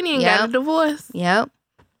got skinny and got a divorce. Yep.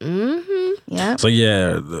 Mm-hmm. Yep. So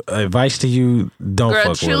advice to you: don't fuck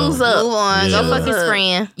with him. Choose up. Move on. Go fuck his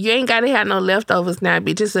friend. You ain't gotta have no leftovers now,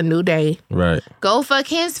 bitch. It's a new day. Right. Go fuck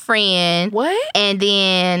his friend. What? And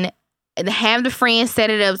then have the friend set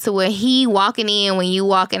it up to where he walking in when you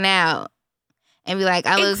walking out. And be like,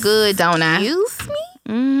 I look good, don't I? Excuse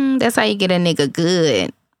me? That's how you get a nigga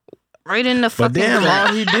good. Right in the fucking But damn,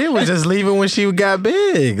 all he did was just leave it when she got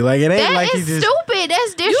big. Like, it ain't like he just... stupid.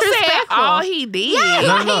 That's disrespectful. You said all he did.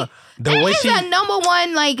 Yeah, no. That is a number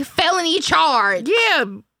one, like, felony charge. Yeah.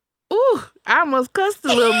 Ooh, I almost cussed a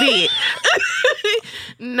little bit.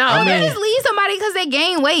 No. They just leave somebody because they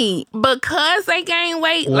gain weight. Because they gain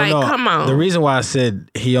weight? Come on. The reason why I said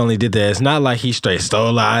he only did that, it's not like he straight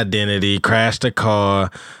stole her identity, crashed a car,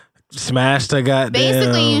 smashed a goddamn...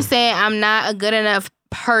 Basically, you said, I'm not a good enough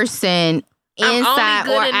person inside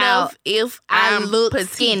or out if I look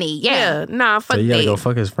skinny. Yeah. Nah, fuck that. So you gotta go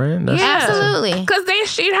fuck his friend? Absolutely. Because that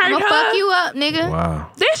shit hurt her. I'm gonna fuck you up, nigga.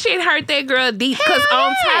 Wow. That shit hurt that girl deep. Because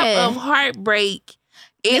on top of heartbreak,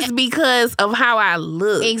 it's because of how I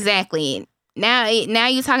look. Exactly. Now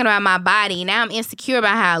you're talking about my body. Now I'm insecure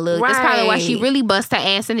about how I look. Right. That's probably why she really bust her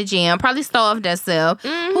ass in the gym. Probably starved herself.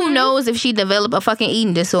 Mm-hmm. Who knows if she developed a fucking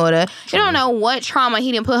eating disorder. You don't know what trauma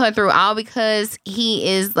he didn't put her through, all because he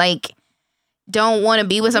is like, don't want to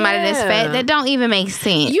be with somebody that's fat. That don't even make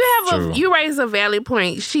sense. You raise a valid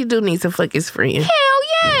point. She do need to fuck his friend. Hell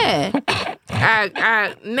yeah.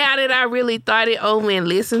 I now that I really thought it over and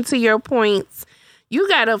listened to your points, you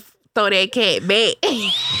gotta throw that cat back to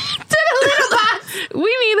the little box.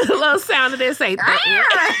 We need a little sound of that say throw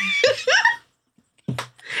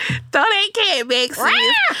that cat back,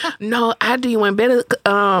 sis. No, I do you one better.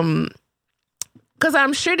 Cause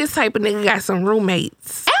I'm sure this type of nigga got some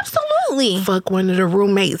roommates. Absolutely. Fuck one of the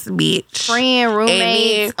roommates, bitch. Friend,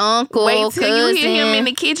 roommates, uncle, wait till cousin. you hear him in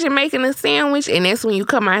the kitchen making a sandwich, and that's when you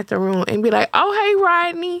come out the room and be like, "Oh, hey,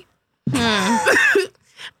 Rodney,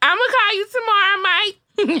 I'ma call you tomorrow, Mike."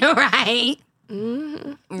 Right.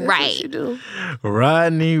 Mm-hmm. Right. You do.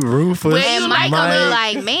 Rodney, Rufus, and Michael look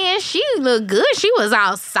like, man, she look good. She was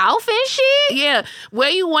all soft and shit. Yeah.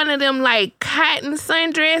 Wear you one of them like cotton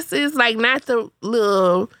sundresses, like not the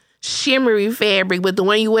little shimmery fabric, but the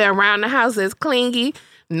one you wear around the house that's clingy,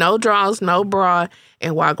 no drawers, no bra,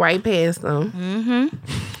 and walk right past them. Mm-hmm.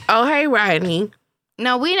 Oh, hey, Rodney.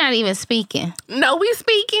 No, we're not even speaking. No, we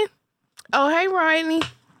speaking. Oh, hey, Rodney.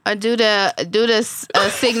 Or do the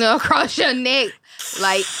signal across your neck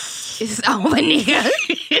like it's over, nigga.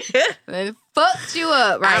 It fucked you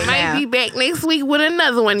up right now. I might be back next week with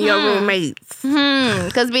another one of your roommates.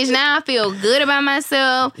 Because, bitch, now I feel good about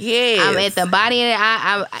myself. Yeah. I'm at the body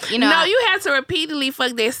that No, you have to repeatedly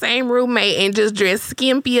fuck that same roommate and just dress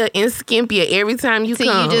skimpier and skimpier every time you come.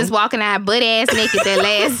 So you just walking out butt ass naked that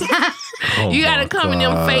last time. Oh, you gotta come in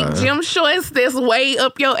them fake gym shorts that's way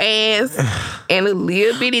up your ass and a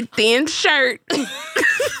little bitty thin shirt.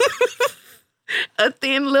 A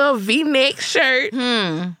thin little V-neck shirt.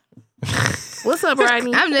 What's up,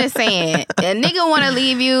 Rodney? I'm just saying, a nigga want to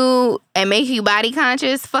leave you and make you body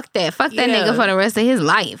conscious. Fuck that. Fuck that nigga for the rest of his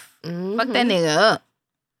life. Mm-hmm. Fuck that nigga up.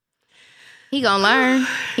 He gonna learn.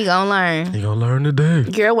 He gonna learn. He gonna learn today.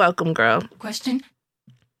 You're welcome, girl. Question.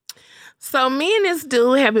 So me and this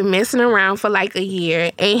dude have been messing around for like a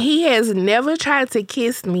year, and he has never tried to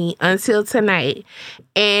kiss me until tonight.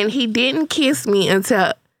 And he didn't kiss me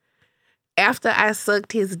until after I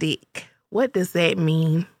sucked his dick. What does that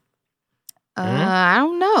mean? I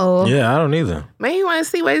don't know. Yeah, I don't either. Maybe you want to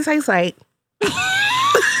see what it tastes like. Do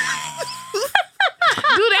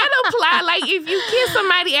that apply? Like, if you kiss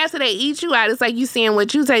somebody after they eat you out, it's like you seeing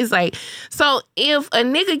what you taste like. So, if a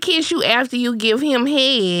nigga kiss you after you give him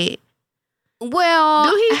head, well,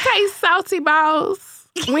 do he taste salty balls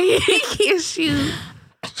when he kiss you?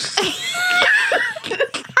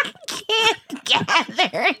 Can't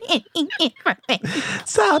gather any information.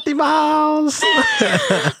 Salty balls.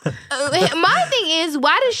 My thing is,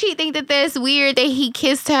 why does she think that that's weird that he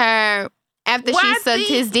kissed her after she sucked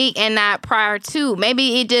his dick and not prior to?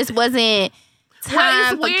 Maybe it just wasn't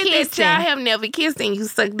time for kissing. It's weird that y'all have never kissed and you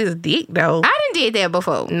sucked his dick, though. I done did that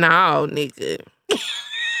before. No, nigga.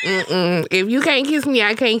 If you can't kiss me,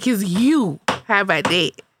 I can't kiss you. How about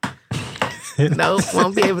that? Nope,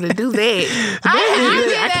 won't be able to do that.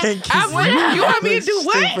 I can't kiss you. You want me to do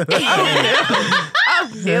what?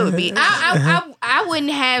 Oh, never be. I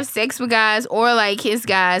wouldn't have sex with guys or like kiss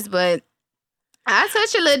guys, but I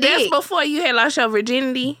touch a little dick. That's before you had lost your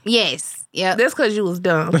virginity? Yes. Yep. That's because you was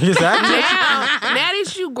dumb. Exactly. Now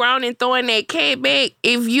that you grown and throwing that cat back,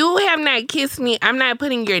 if you have not kissed me, I'm not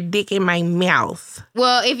putting your dick in my mouth.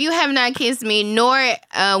 Well, if you have not kissed me nor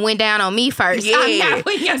went down on me first, I'm not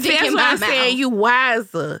putting your dick in my mouth. That's why I'm saying you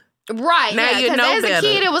wiser. Right. Now you know as better. a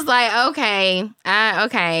kid, it was like, okay.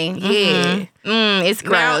 Yeah. It's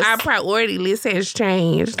gross. Now our priority list has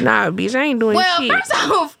changed. Nah, bitch, I ain't doing shit. Well, first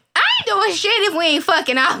off, I ain't doing shit if we ain't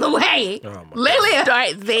fucking all the way. Let's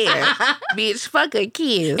start there. Bitch, fuck a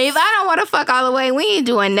kiss. If I don't want to fuck all the way, we ain't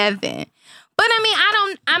doing nothing. But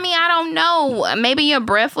I don't know. Maybe your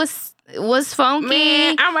breath was funky.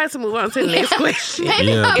 Man, I'm about to move on to the next question.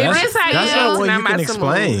 Maybe her breath that's not what you can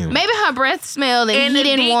explain. Maybe her breath smelled and he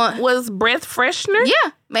didn't want. Was breath freshener?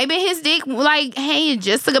 Yeah. Maybe his dick, like, hey,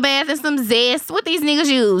 just took a bath and some zest. What these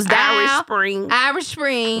niggas use? Irish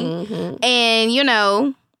Spring. Mm-hmm.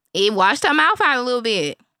 And, it washed her mouth out a little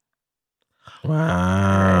bit.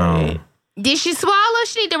 Wow. Did she swallow?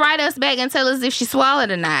 She need to write us back and tell us if she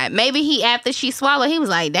swallowed or not. Maybe after she swallowed, he was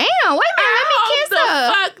like, damn, wait a minute, let me kiss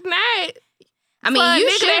her. Fuck not. I mean,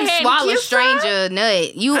 you shouldn't swallow stranger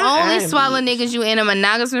nut. You only swallow niggas you in a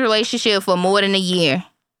monogamous relationship for more than a year.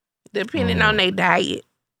 Depending on their diet.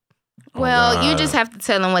 Well, you just have to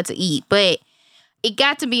tell them what to eat. But it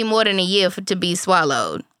got to be more than a year for it to be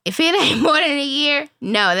swallowed. If it ain't more than a year,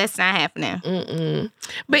 no, that's not happening.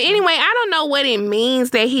 But anyway, I don't know what it means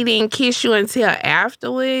that he didn't kiss you until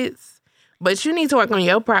afterwards. But you need to work on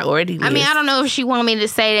your priority list. I mean, I don't know if she want me to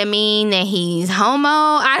say that mean that he's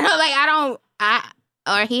homo.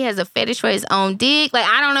 Or he has a fetish for his own dick. Like,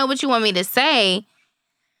 I don't know what you want me to say.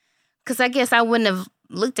 Because I guess I wouldn't have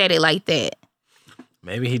looked at it like that.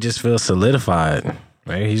 Maybe he just feels solidified.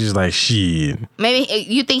 Maybe he's just like, shit. Maybe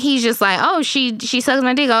you think he's just like, oh, she sucks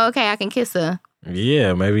my dick. Oh, okay, I can kiss her.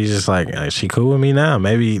 Yeah, maybe he's just like, is she cool with me now?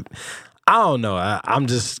 Maybe, I don't know. I'm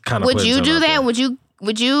just kind of. Would you do that?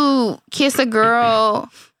 Would you kiss a girl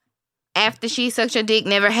after she sucked your dick?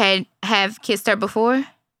 Never have kissed her before?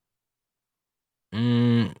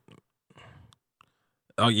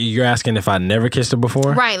 Oh, you're asking if I never kissed her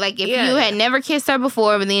before? Right, like if you had never kissed her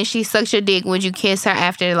before, but then she sucked your dick, would you kiss her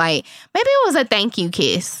after, like, maybe it was a thank you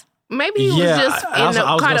kiss? Maybe he was just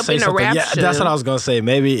caught up in a rapture. Yeah, that's what I was going to say.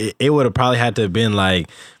 Maybe it would have probably had to have been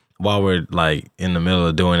like while we're like in the middle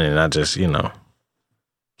of doing it and I just,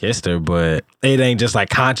 kissed her, but it ain't just like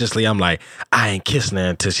consciously I'm like, I ain't kissing her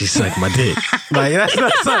until she sucked my dick. Like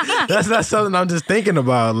that's not something I'm just thinking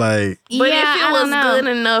about. Like, but if it was good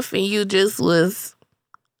enough and you just was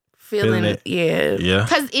feeling it, yeah.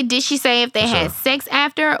 Because did she say if they had sex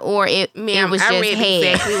after, or it was just read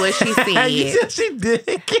head? Exactly what she said. She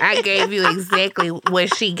did. I gave you exactly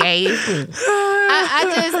what she gave me.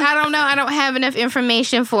 I don't know. I don't have enough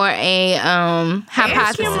information for a hypothesis.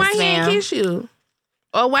 Ask him why he didn't kiss you,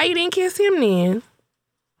 or why you didn't kiss him then.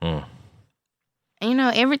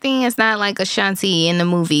 Everything is not like Ashanti in the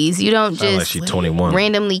movies. You don't just like she's 21.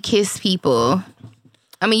 randomly kiss people.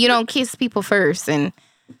 I mean, you don't kiss people first and.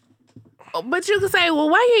 But you could say, well,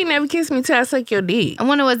 why you ain't never kissed me till I suck your dick? I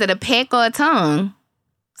wonder, was it a peck or a tongue?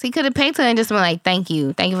 So he could have pecked her and just been like, thank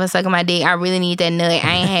you for sucking my dick. I really need that nut.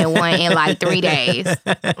 I ain't had one in like 3 days.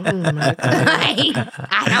 Oh my God.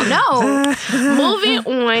 I don't know. Moving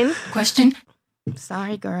on. Question.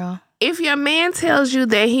 Sorry, girl. If your man tells you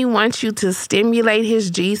that he wants you to stimulate his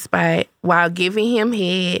G-spot while giving him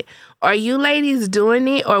head, are you ladies doing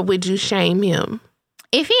it or would you shame him?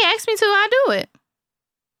 If he asks me to, I'll do it.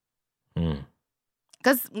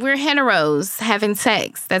 Because we're heteros having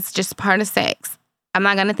sex. That's just part of sex. I'm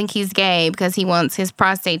not gonna think he's gay because he wants his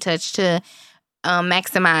prostate touched to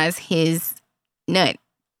maximize his nut.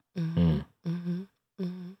 Mm-hmm. Mm-hmm.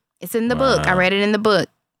 Mm-hmm. It's in the book. I read it in the book.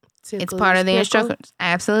 It's part of the instructions.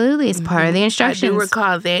 Absolutely, it's part of the instructions. I do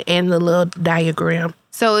recall that and the little diagram.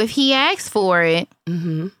 So if he asks for it,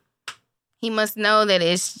 Mm-hmm. he must know that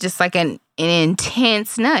it's just like an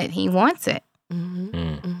intense nut. He wants it. Mm-hmm.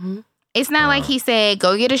 Mm-hmm. It's not like he said,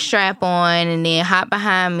 go get a strap on and then hop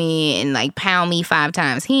behind me and like pound me 5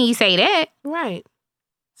 times. He ain't say that. Right.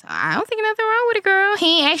 So I don't think nothing wrong with it, girl.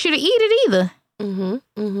 He ain't asked you to eat it either. Mm-hmm.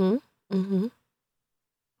 Mm-hmm.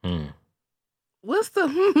 Mm-hmm. What's the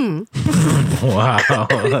Wow.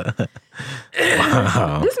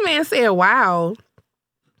 Wow. This man said, wow.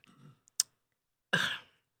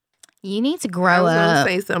 You need to I grow was up. going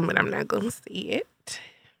to say something, but I'm not going to say it.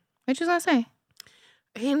 What you gonna say?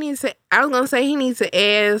 I was going to say he needs to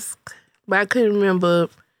ask, but I couldn't remember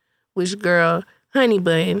which girl. Honey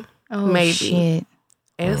Bun. Oh, Maybe. shit.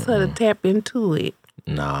 Ask her to tap into it.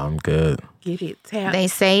 Nah, I'm good. Get it tapped. They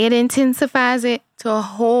say it intensifies it to a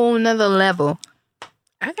whole nother level.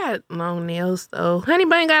 I got long nails, though. Honey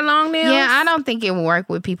Bun got long nails? Yeah, I don't think it will work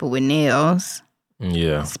with people with nails.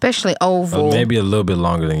 Yeah. Especially oval. Maybe a little bit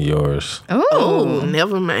longer than yours. Oh, Oh.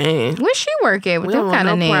 never mind. Where she work at with We them don't want kind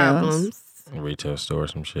of no nails? problems. Retail store or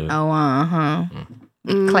some shit. Oh, uh-huh.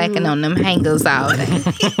 Mm-hmm. Clacking on them hangers all day.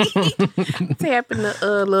 Tapping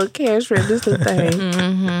the little cash register thing.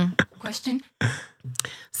 Mm-hmm. Question.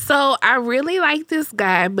 So I really like this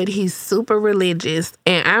guy, but he's super religious,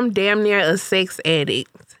 and I'm damn near a sex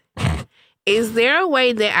addict. Is there a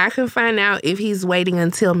way that I can find out if he's waiting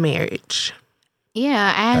until marriage?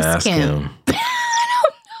 Yeah, ask him.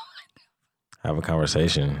 Have a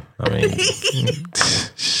conversation. I mean,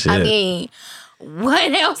 shit. I mean,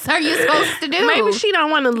 what else are you supposed to do? Maybe she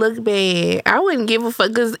don't want to look bad. I wouldn't give a fuck,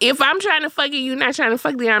 because if I'm trying to fuck you, you're not trying to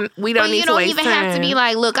fuck me. We don't need to waste time. You don't even have to be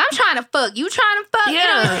like, look, I'm trying to fuck. You trying to fuck? Yeah. You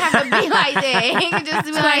don't even have to be like that. You can just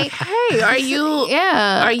be like, hey, are you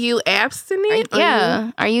yeah. are you abstinent?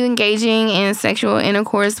 Are you engaging in sexual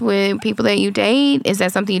intercourse with people that you date? Is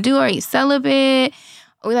that something you do? Are you celibate?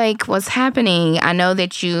 Like, what's happening? I know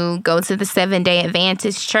that you go to the 7-Day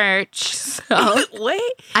Adventist church. So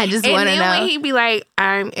What? I just want to And know. then when he'd be like,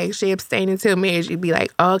 I'm actually abstaining till marriage, you'd be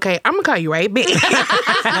like, oh, okay, I'm going to call you right back.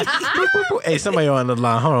 Hey, somebody on the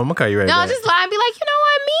line. Hold on, I'm gonna call you right No, back. just lie and be like, you know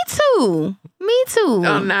what? Me too.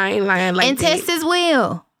 Oh, no, I ain't lying like And that. test his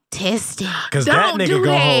will. Test him. Because that Don't nigga do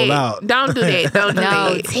gonna that. hold out. Don't do that. Don't do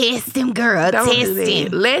No, that. test him, girl. Don't do Test that.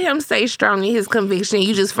 him. Let him stay strong in his conviction.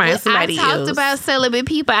 You just find somebody I talked else. about celibate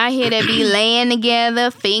people out here that be laying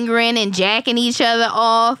together, fingering and jacking each other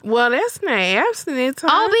off. Well, that's not abstinence. Huh?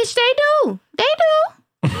 Oh, bitch, they do. They do.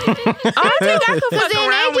 I think I could Because fuck then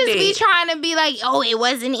around they with just be it. trying to be like, oh, it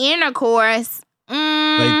wasn't intercourse.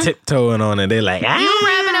 They tiptoeing on it. They like, You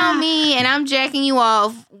rapping on me and I'm jacking you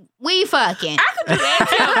off. We fucking. I could do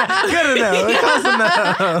that good enough. Close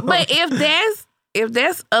enough. too. But if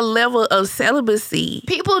that's a level of celibacy,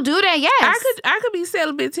 People do that, yes. I could be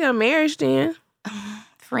celibate till marriage then.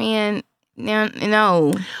 Friend,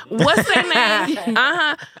 no. What's their name?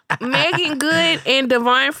 Megan Good and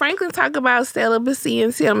Devon Franklin talk about celibacy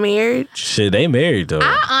until marriage. Shit, they married though.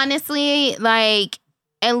 I honestly, like,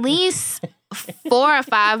 at least 4 or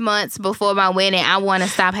 5 months before my wedding, I want to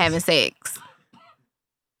stop having sex.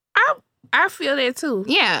 I feel that too.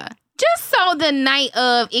 Yeah. Just so the night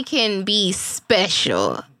of it can be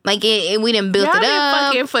special. Like, we done built Y'all it been up.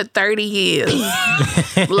 fucking for 30 years.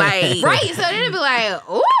 Like, Right, so then it'd be like,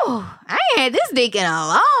 ooh, I ain't had this dick in a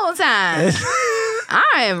long time. I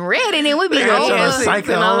am ready. And then we'd be I ain't over. had sex Psych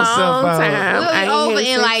in a their own self long out. time. We'll I be ain't over had in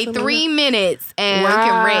sex like in a 3 minutes and we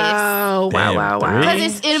can rest. Wow, Damn, wow.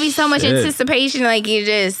 Because it'll be so much Shit. anticipation, like you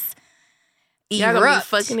just Y'all gonna be erupt.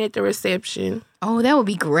 fucking at the reception. Oh, that would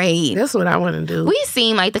be great. That's what I want to do. We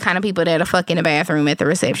seem like the kind of people that'll fuck in the bathroom at the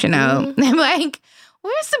reception. Though. They're like,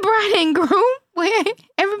 where's the bride and groom? Where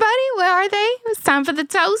everybody? Where are they? It's time for the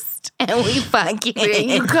toast, and we fucking. Then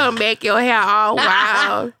you come back, your hair all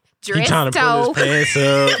wild. He Dress trying to pull toe, his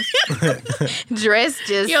pants up. dress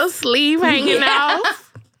just. Your sleeve hanging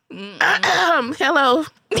off. Hello.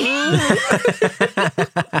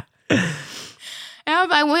 And I'm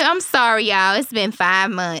like, well, I'm sorry, y'all. It's been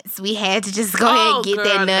 5 months. We had to just go ahead and get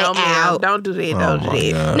that nut out. Don't do that. Oh Don't do my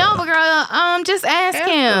that. God. No, but girl, just ask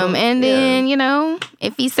him. him, And yeah. then,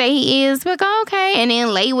 if he say he is, we'll go, okay. And then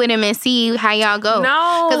lay with him and see how y'all go.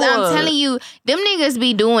 No. Because I'm telling you, them niggas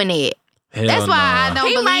be doing it. Hell That's why I nah. don't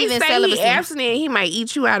He might believe in say celibacy. he abstinent. He might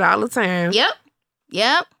eat you out all the time.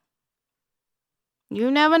 Yep.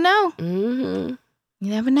 You never know. Mm-hmm. You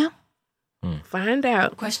never know. Find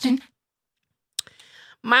out. Question.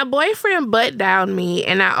 My boyfriend butt dialed me,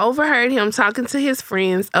 and I overheard him talking to his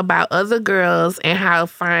friends about other girls and how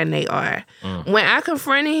fine they are. When I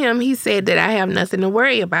confronted him, he said that I have nothing to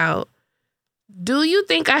worry about. Do you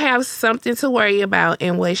think I have something to worry about,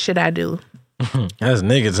 and what should I do? That's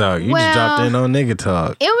nigga talk. You just dropped in on nigga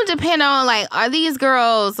talk. It would depend on, like, are these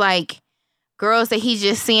girls, like, girls that he's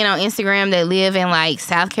just seeing on Instagram that live in, like,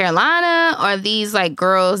 South Carolina? Or are these, like,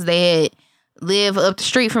 girls that live up the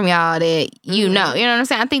street from y'all that you know? You know what I'm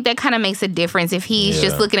saying? I think that kind of makes a difference. If he's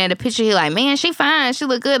just looking at a picture, he's like, man, she fine. She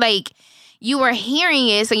look good. Like, you were hearing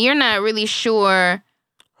it, so you're not really sure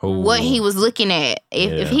what he was looking at.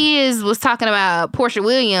 If he was talking about Portia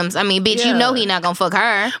Williams, I mean, bitch, you know he not gonna fuck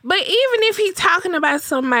her. But even if he talking about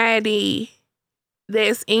somebody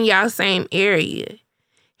that's in y'all same area,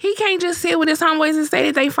 he can't just sit with his homeboys and say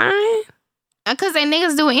that they fine. Because they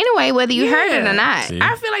niggas do it anyway, whether you heard it or not. See?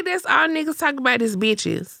 I feel like that's all niggas talk about is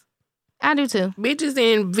bitches. I do too. Bitches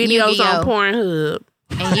and videos on Pornhub.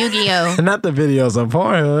 And Yu-Gi-Oh. Not the videos on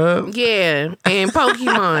Pornhub. Yeah, and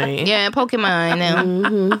Pokemon. Yeah, Pokemon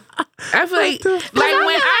now. I feel like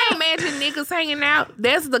when I imagine niggas hanging out,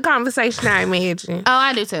 that's the conversation I imagine. Oh,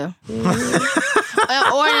 I do too. Or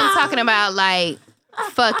them talking about, like,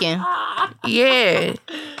 fucking. Yeah.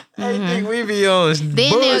 I think we be on bullshit.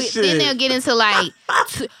 Then they'll get into, like,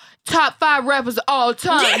 top 5 rappers of all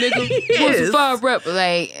time, nigga. What's the 5 rappers?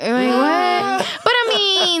 Like what? But I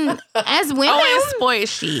mean, as women, it's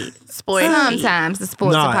sports shit. Sometimes the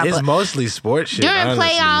sports will pop it's up. mostly sports shit. During honestly.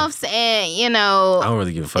 playoffs and, you know, I don't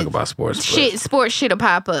really give a fuck about sports. Sports shit'll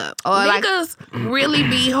pop up. Or niggas really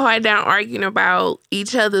be hard down arguing about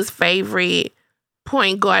each other's favorite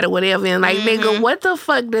point guard or whatever. And like, nigga, what the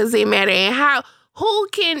fuck does it matter? And who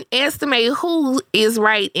can estimate who is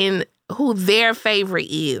right and who their favorite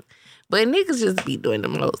is? But niggas just be doing the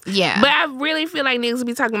most. Yeah. But I really feel like niggas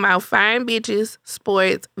be talking about fine bitches,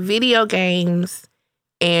 sports, video games,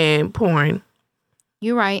 and porn.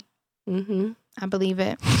 You're right. I believe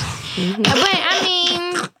it. But I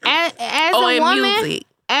mean, as a woman, music.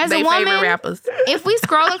 Favorite rappers. If we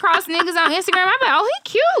scroll across niggas on Instagram, I'm like, oh, he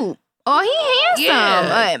cute. Oh, he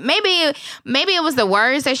handsome. Maybe it was the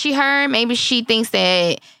words that she heard. Maybe she thinks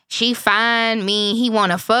that she fine, he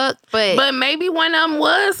want to fuck. But maybe one of them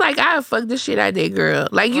was like, I fuck the shit out of that girl.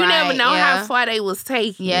 Like, you never know how far they was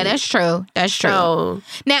taking. Yeah, that's true. That's true. So,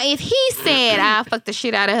 now, if he said, I fuck the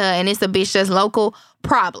shit out of her and it's a bitch that's local,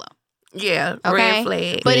 problem. Yeah, okay? Red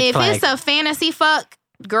flag. But Red if flag. it's a fantasy fuck,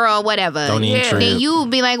 girl, whatever. Don't even trip. Then you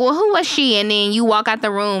be like, well, who was she? And then you walk out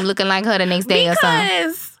the room looking like her the next day or something.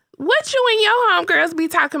 Because what you and your homegirls be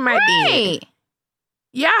talking about right. then?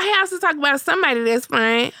 Y'all have to talk about somebody that's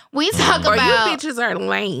fine. We talk or about... you bitches are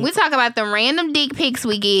lame. We talk about the random dick pics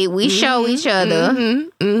we get. We show each other.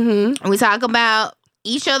 We talk about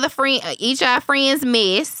each our friends'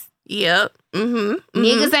 mess. Yep.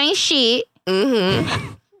 Niggas ain't shit. And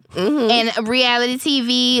reality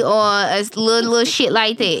TV or a little shit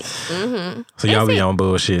like that. So y'all be on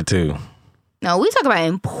bullshit too. No, we talk about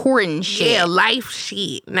important shit. Yeah, life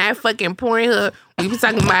shit. Not fucking Pornhub. We be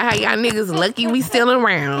talking about how y'all niggas lucky we still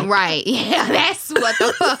around. Right. Yeah, that's what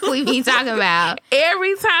the fuck we be talking about.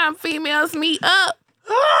 Every time females meet up,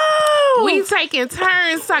 we taking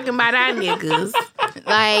turns talking about our niggas.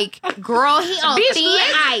 Like, girl, he on Bitch, thin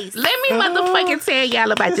ice. Let me motherfucking tell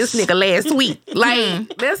y'all about this nigga last week.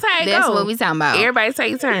 Like, that's how it goes. That's what we talking about. Everybody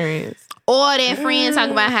take turns. Or that friend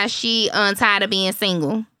talk about how she tired of being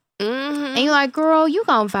single. And you're like, girl, you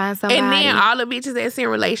gonna find somebody. And then all the bitches that's in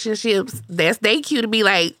relationships, that's they cute to be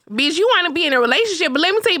like, bitch, you want to be in a relationship, but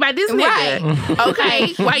let me tell you about this nigga.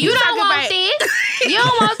 Okay? Why you don't want this. You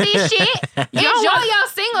don't want this shit. Enjoy your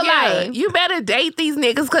single life. You better date these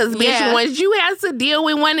niggas because, bitch, once you have to deal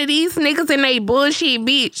with one of these niggas and they bullshit,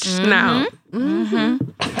 bitch, no. So,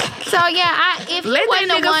 if let he wasn't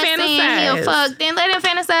that the nigga one saying he'll fuck, then let him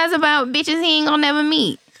fantasize about bitches he ain't gonna never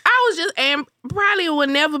meet. I was just, and probably would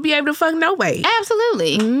never be able to fuck no way.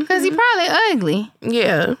 Absolutely. Because he probably ugly.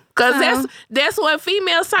 Yeah. Because that's what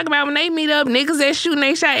females talk about when they meet up. Niggas that shooting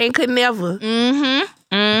they shot and could never. Let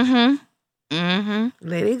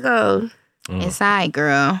it go. It's all right,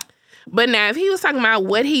 girl. But now, if he was talking about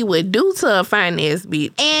what he would do to a fine-ass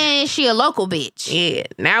bitch. And she a local bitch. Yeah.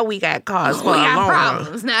 Now we got cause for we got alarm.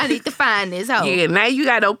 problems. Now I need to find this hoe. Yeah. Now you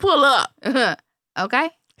got to pull up. Okay.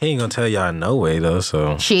 He ain't gonna tell y'all no way though,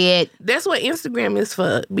 so. Shit. That's what Instagram is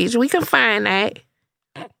for, bitch. We can find that.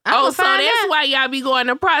 So that's why y'all be going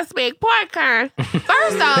to Prospect Park, huh?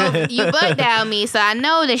 First off, you butt dial me, so I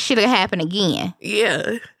know that shit'll happen again.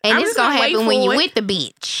 Yeah. And it's gonna happen when you with the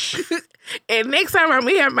bitch. And next time I'm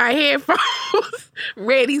gonna have my headphones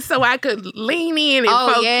ready so I could lean in and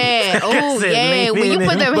focus. Yeah. Oh, said yeah. lean When you in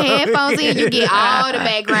put and them focus. headphones in, you get all the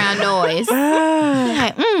background noise.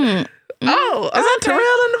 Like, Oh, Is that Terrell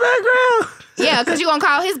in the background? yeah, because you going to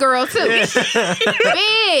call his girl, too. Bitch.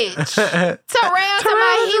 Terrell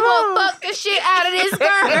somebody, he will fuck the shit out of this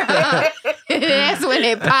girl. That's when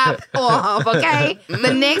it popped off, okay?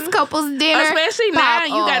 The next couple's dinner. Especially now,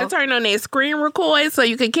 you got to turn on that screen record so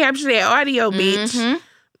you can capture that audio, bitch.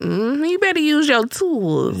 You better use your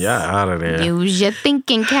tools. Yeah, out of there. Use your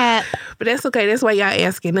thinking cap. But that's okay. That's why y'all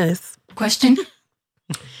asking us. Question.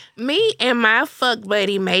 Me and my fuck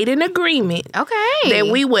buddy made an agreement Okay. that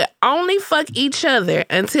we would only fuck each other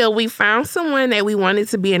until we found someone that we wanted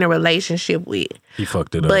to be in a relationship with. He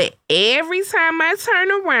fucked it up. But every time I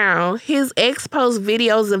turn around, his ex posts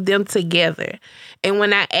videos of them together. And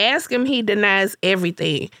when I ask him, he denies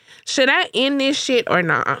everything. Should I end this shit or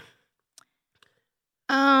not?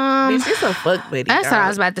 Bitch, it's a fuck buddy. That's what I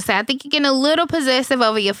was dog. about to say. I think you're getting a little possessive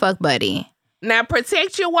over your fuck buddy. Now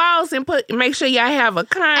protect your walls and make sure y'all have a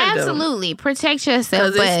condom. Absolutely. Protect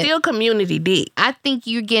yourself. Because But it's still community dick. I think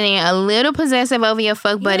you're getting a little possessive over your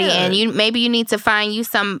fuck buddy, Yeah. and maybe you need to find you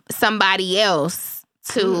somebody else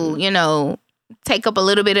to, take up a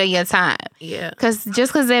little bit of your time. Yeah. Because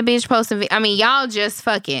just because that bitch posting, y'all just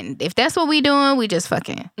fucking. If that's what we doing, we just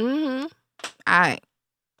fucking. Mm-hmm. I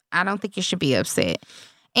don't think you should be upset.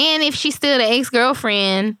 And if she's still the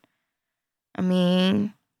ex-girlfriend,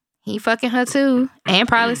 he fucking her too. And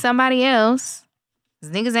probably somebody else.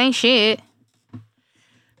 'Cause niggas ain't shit.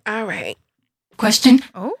 All right. Question.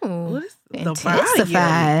 Oh, What is the volume?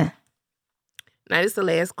 intensified. Now, this is the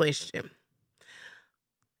last question.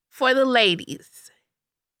 For the ladies,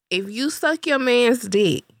 if you suck your man's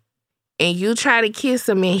dick and you try to kiss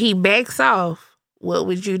him and he backs off, what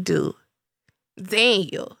would you do?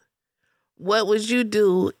 Daniel, what would you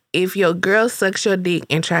do if your girl sucks your dick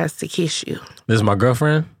and tries to kiss you? This is my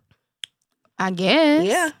girlfriend? I guess.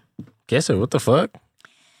 Yeah. Guess it. What the fuck?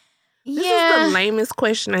 This is Yeah. the lamest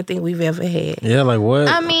question I think we've ever had. Yeah, like what?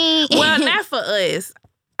 Well, not for us.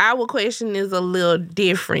 Our question is a little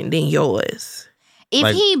different than yours. if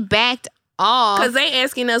like- he backed off, Because they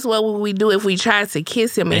asking us what would we do if we tried to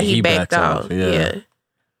kiss him and he backed off. yeah.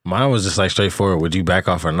 Mine was just like straightforward. Would you back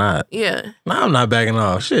off or not? Yeah. No, I'm not backing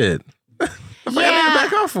off. Shit. What the fuck I need to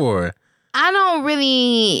back off for? I don't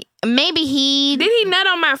really. Maybe he. Did he nut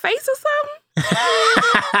on my face or something?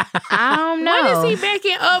 I don't know. What is he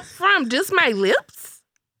backing up from? Just my lips?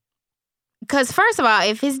 Because first of all,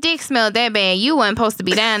 if his dick smelled that bad, you wasn't supposed to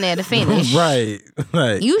be down there to finish. Right.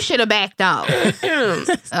 Like, You should have backed off.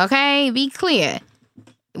 Okay, be clear.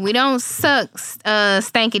 We don't suck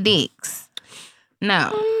stanky dicks.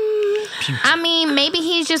 No. Maybe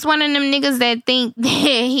he's just one of them niggas that think that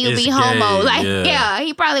he'll It's be homo. gay, Like, yeah.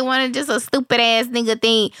 he probably wanted just a stupid ass nigga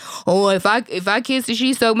think, oh, if I kiss her,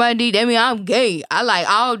 she suck my dick, that mean I'm gay. I like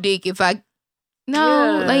all dick if I.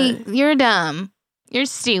 No, Yeah. like, you're dumb. You're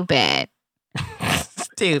stupid.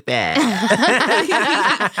 stupid.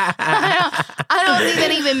 I don't think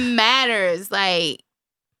that even matters. Like,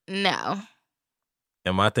 no.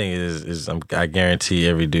 And my thing is I guarantee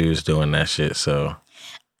every dude's doing that shit. So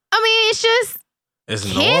It's just. it's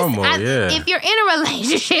Kiss, normal. Yeah. If you're in a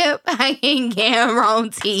relationship, I can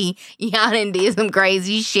guarantee y'all done did some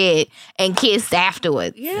crazy shit and kissed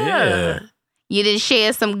afterwards. Yeah. You done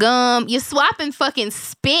share some gum. You're swapping fucking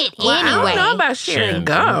spit Well, anyway. I don't know about sharing Sharing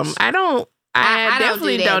gum. gums. I don't. I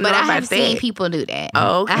definitely do that, don't know but I about have seen that. people do that.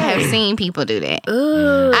 Oh, okay. I have seen people do that.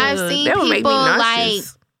 Ugh, I've seen that would make me people,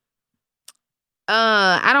 nauseous.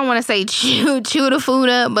 I don't want to say chew the food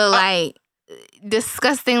up, but like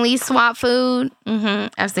disgustingly swap food.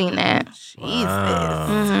 I've seen that. Jesus.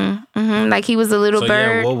 Wow. Like he was a little So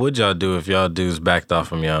bird. yeah, what would y'all do if y'all dudes backed off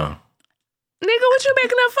from y'all? Nigga, what you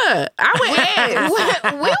making up for? I would ask.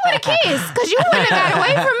 we would have kissed because you wouldn't have got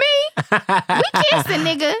away from me. We kissing,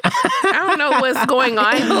 nigga. I don't know what's going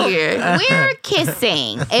on here. We're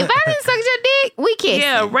kissing. If I didn't suck your dick, we kissing.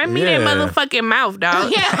 Yeah, run me that Yeah. motherfucking mouth,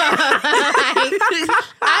 dog. Yeah.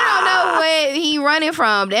 I don't know where he running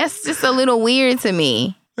from. That's just a little weird to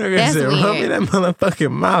me. Like I That's said, rub me weird. that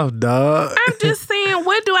motherfucking mouth, dog. I'm just saying,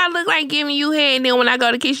 what do I look like giving you head? And then when I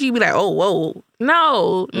go to kiss you, you be like, oh, whoa.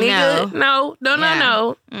 No, nigga. No.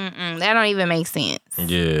 Yeah. That don't even make sense.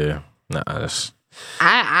 Yeah. Nah, that's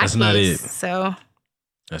I That's not kiss, it. So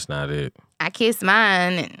not it. I kiss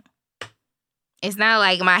mine. And it's not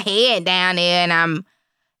like my head down there and I'm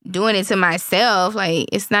doing it to myself. Like,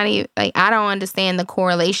 it's not even, like, I don't understand the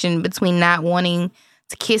correlation between not wanting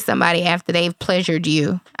to kiss somebody after they've pleasured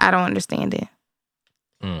you. I don't understand it.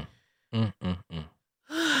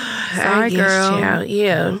 Sorry, girl. Child,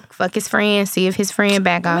 yeah. Fuck his friend. See if his friend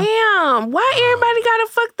back off. Ma'am, why everybody gotta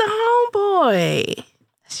fuck the homeboy?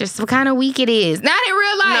 It's just what kind of week it is. Not in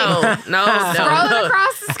real life. No. Scrolling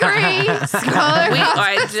across the screen. We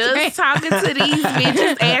are just talking to these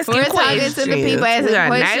bitches asking We're questions. talking to the people asking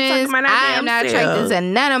questions. I am not attracted to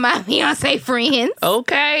none of my fiance friends.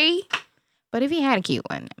 Okay. But if he had a cute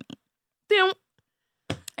one, Then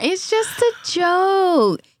it's just a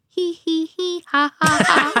joke. He, ha,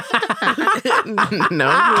 ha, ha. no,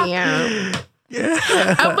 ma'am. But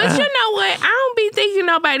you know what? I don't be thinking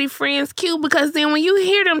nobody friends cute because then when you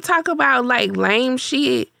hear them talk about like lame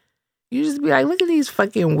shit, you just be like, look at these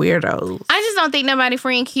fucking weirdos. I just don't think nobody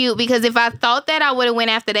friend cute because if I thought that, I would have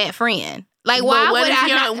went after that friend. Like, why would I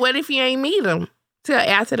not? What if you ain't meet them till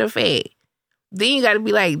after the fact? Then you got to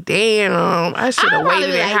be like, damn, I should have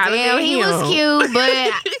waited and hollered at him. He was cute,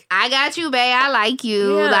 but I got you, babe. I like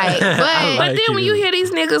you. Yeah. Like, but then when you hear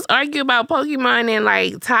these niggas argue about Pokemon and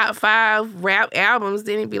like top 5 rap albums,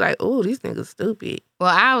 then it be like, oh, these niggas stupid. Well,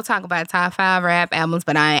 I will talk about top 5 rap albums,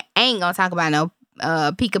 but I ain't gonna talk about no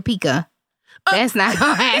Pika Pika. That's not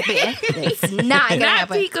gonna happen. It's not gonna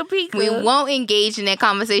happen. Pika Pika. We won't engage in that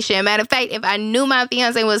conversation. Matter of fact, if I knew my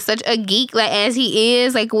fiance was such a geek, like as he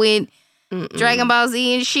is, like with Dragon Ball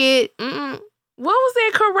Z and shit. What was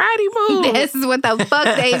that karate move? This is what the fuck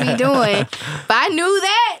they be doing. If I knew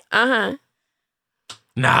that,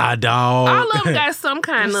 Nah, dog. all of them got some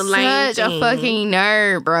kind of lame such a fucking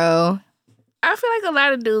nerd, bro. I feel like a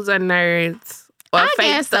lot of dudes are nerds. Or I fake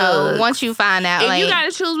guess thugs. so. Once you find out, If like, you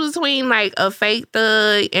gotta choose between like a fake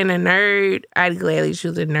thug and a nerd, I'd gladly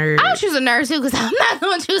choose a nerd. I'll choose a nerd too because I'm not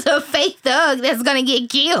gonna choose a fake thug that's gonna get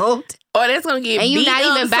killed. Or that's gonna get And you beat not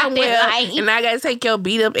up even about somewhere, that life. and I gotta take your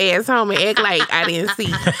beat up ass home and act like I didn't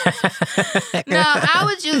see. No, I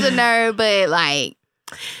would choose a nerd, but like,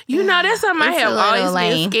 You know, that's something I It's a have little always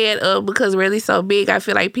lame. been scared of because really so big. I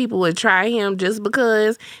feel like people would try him just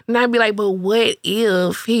because, and I'd be like, but what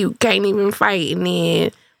if he can't even fight? And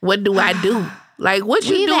then what do I do? Like, what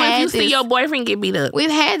you We've do if had you see this- your boyfriend get beat up?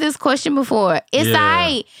 we've had this question before. It's Yeah.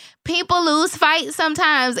 like people lose fights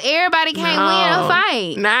sometimes. Everybody can't win a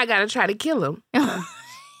fight. Now I gotta try to kill him.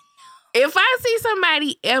 If I see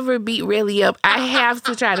somebody ever beat really up, I have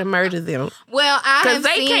to try to murder them Well, I because have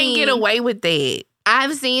they seen, can't get away with that.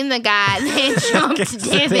 I've seen the guy that jumped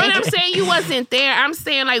Devin. But I'm saying you wasn't there. I'm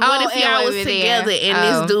saying like, what Oh, if and y'all was wasn't there. together and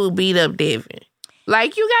Oh. this dude beat up Devin?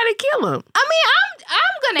 Like, you gotta kill him. I mean,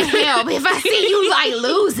 I'm gonna help if I see you like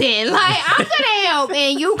losing. Like, I'm gonna help,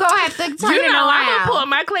 and you gonna have to turn You it know, I'm around. gonna pull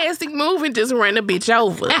my classic move and just run a bitch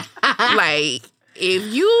over. Like,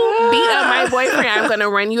 if you beat up my boyfriend, I'm gonna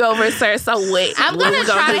run you over, sir. So what? I'm What gonna we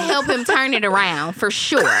try do? to help him turn it around for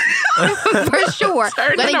sure. For sure.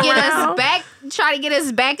 Turn Gonna it get around. us back. Try to get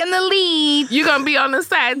us back in the lead. You gonna be on the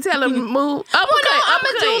side and tell him to move. Well, no, I'm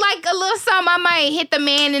gonna do like a little something. I might hit the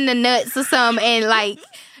man in the nuts or something, and like,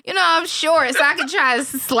 you know, I'm short, so I can try to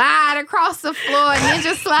slide across the floor and then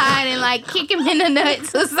just slide and like kick him in the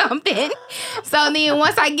nuts or something. So then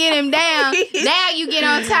once I get him down, now you get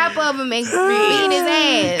on top of him and beat his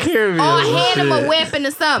ass. Carry Or him, hand him a shit. weapon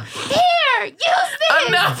or something. Here, use this.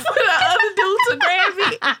 enough for the other dude to grab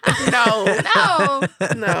it. No.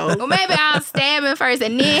 No. Well, maybe I'll stab him first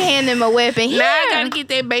and then hand him a weapon. Here. Now I gotta get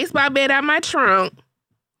that baseball bat out my trunk.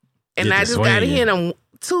 And Get I to just gotta swinging. hit him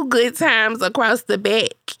 2 good times across the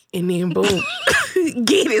back. And then boom.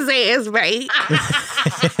 Get his ass right.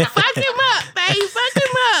 Fuck him up, babe. Fuck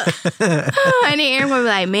him up. And then everyone be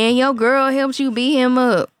like, man, your girl helped you beat him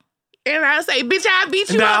up. And I say, bitch, I beat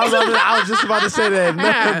you No, up. I was just about to say that.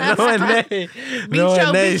 No, nay. Beat No,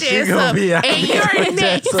 your nay. bitch She ass gonna up. be out. And you're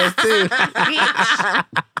next. So too. Bitch.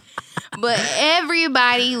 But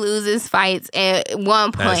everybody loses fights at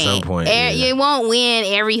one point. some point, yeah. You won't win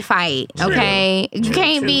every fight, okay? You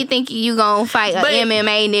can't be thinking you gonna fight a But-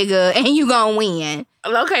 MMA nigga and you gonna win.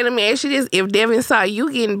 Okay, let me ask you this. If Devin saw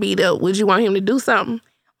you getting beat up, would you want him to do something?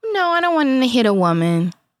 No, I don't want him to hit a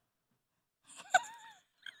woman.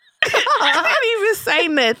 I didn't even say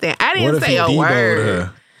nothing. I What didn't if say he a deboed word.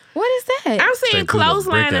 her? What is that? I'm saying Say, put a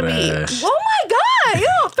clothesline brick a in her bitch. ass. Oh my God! You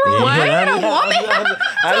don't throw a Yeah, brick at a woman?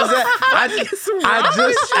 I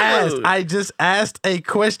just asked a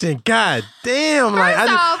question. God damn! Like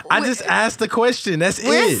First off, I just asked a question. That's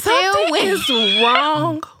we're it. still Something women. is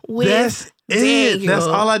wrong with That's it. Daniel. That's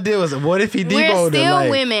all I did was. What if he We're deboed her? still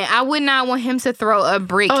Like, women. I would not want him to throw a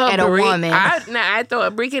brick at a brick. woman. I'd throw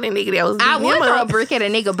a brick at a nigga that was I beating would him throw a up. brick at a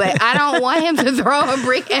nigga, but I don't want him to throw a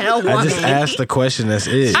brick at a woman. I just asked the question. That's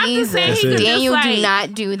it. I'm just saying That's he it. could Daniel, just do like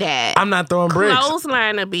not do that. I'm not throwing bricks.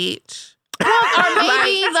 clothesline a bitch. Or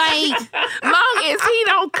maybe long as he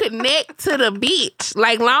don't connect to the bitch,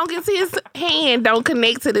 like long as his hand don't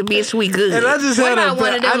connect to the bitch, we good. And I just What had about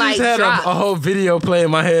one of them, a whole video play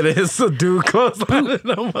in my head. It's a dude clotheslining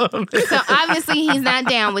them up. So obviously he's not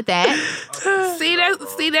down with that.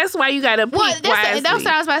 See, that's why you gotta pick wisely. That's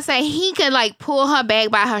what I was about to say. He could like pull her back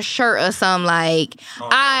by her shirt or something. Like,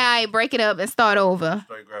 I break it up and start over.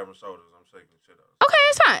 Straight grabbing shoulders. I'm shaking shit up. Okay,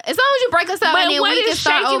 it's fine. As long as you break us up But and then what we can is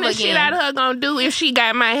start shaking over the shit again. out of her gonna do if she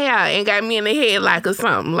got my hair and got me in the headlock or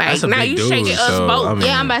something? Like, That's a now big you dude, shaking us so, both. I mean-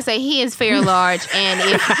 Yeah, I'm about to say he is fair large, and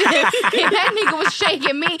if that nigga was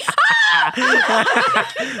shaking me,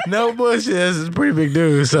 No bullshit. This is a pretty big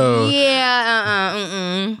dude. So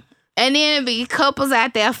yeah, And then it'd be couples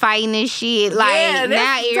out there fighting and shit. Like, Yeah, that's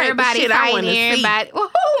now the type of everybody shit I fighting wanna see. everybody.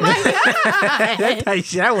 Oh my God. that type of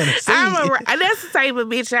shit I want to see. That's the type of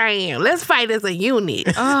bitch I am. Let's fight as a unit.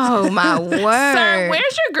 Oh my word. Sir,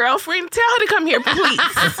 where's your girlfriend? Tell her to come here, please.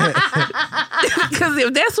 Because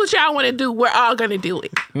if that's what y'all want to do, we're all gonna do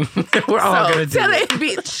it. We're all So gonna do tell it. that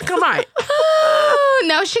bitch, come on. Oh,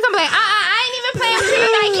 no, she gonna be like, I ain't even playing with you. You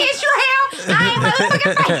gotta kiss your hair. I ain't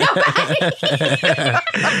motherfucking fighting nobody.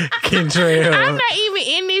 Kentrail. I'm not even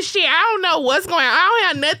in this shit. I don't know what's going on. I don't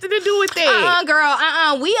have nothing to do with that. Girl,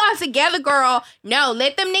 we are together, girl. No,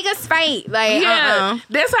 let them niggas fight. Like,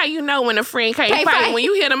 That's how you know when a friend can't fight. When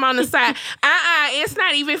you hit them on the side. It's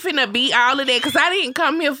not even finna be all of that because I didn't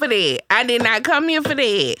come here for that. I did not come here for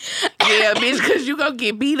that. Yeah, bitch, because you gonna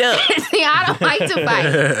get beat up. See, I don't like to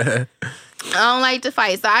fight. I don't like to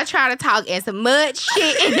fight, so I try to talk as much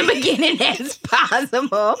shit in the beginning as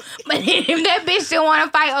possible. But if that bitch still want to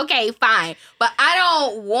fight, okay, fine. But I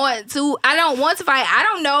don't want to fight. I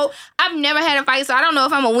don't know. I've never had a fight, so I don't know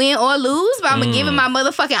if I'm gonna win or lose. But I'm gonna give it my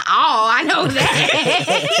motherfucking all. I know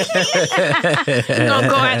that. You gonna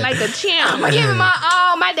go out like a champ. I'm gonna give it my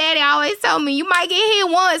all. My daddy always told me, you might get hit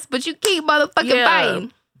once, but you keep motherfucking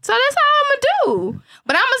fighting. So that's all I'm gonna do.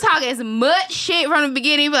 But I'm gonna talk as much shit from the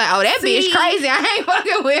beginning. Be like, oh, that bitch crazy. I ain't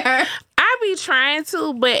fucking with her. I be trying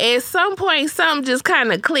to, but at some point, something just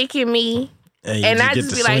kind of click in me. And I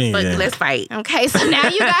just be like, fuck, let's fight. Okay, so now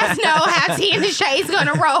you guys know how T and the Shade's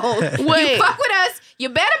gonna roll. What? You fuck with us, you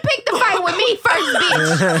better pick the fight with me first,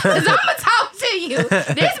 bitch. Because I'm gonna talk to you.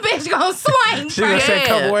 This bitch gonna swing She gonna say a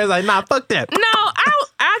couple words like, nah, fuck that. No,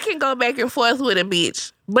 I can go back and forth with a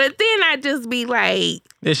bitch. But then I just be like,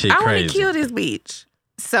 this shit I crazy. want to kill this bitch.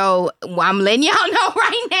 So I'm letting y'all know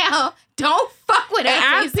right now, don't fuck with us. And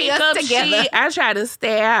I pick up shit. I try to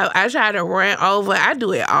stab. I try to run over. I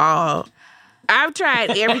do it all. I've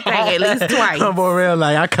tried everything at least twice. I'm for real,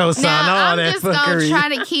 like I co-sign all that fuckery. I'm just gonna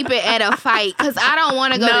try to keep it at a fight because I don't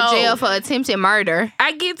want to go to jail for attempted murder.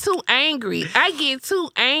 I get too angry.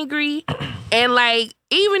 And like,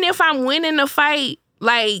 even if I'm winning the fight,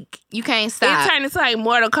 like, you can't stop. It turned into like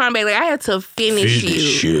Mortal Kombat. Like, I had to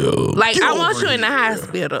finish you. Like, I want you in the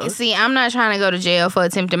hospital. See, I'm not trying to go to jail for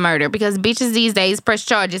attempted murder because bitches these days press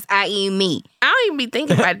charges, i.e. me. I don't even be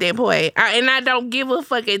thinking about that point. And I don't give a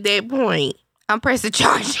fuck at that point. I'm pressing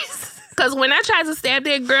charges. Because when I tried to stab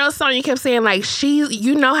that girl, Sonya kept saying, like,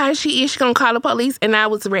 you know how she is. She gonna call the police. And I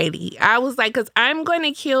was ready. I was like, because I'm going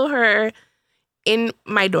to kill her in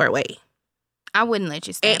my doorway. I wouldn't let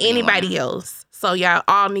you stab and anybody else. So y'all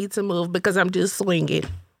all need to move because I'm just swinging.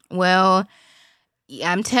 Well,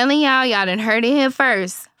 I'm telling y'all done heard it here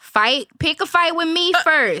first. Pick a fight with me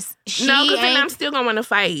first. No, because then I'm still going to want to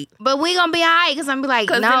fight. But we going to be all right because I'm going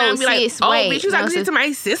to be like, no, then I'm be sis, like, wait. Oh, bitch, you talking shit to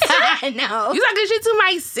my sister? I know. You talking shit to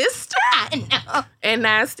my sister? I know. And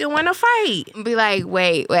I still want to fight. Be like,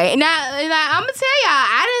 wait. Now, I'm going to tell y'all,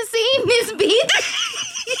 I done seen this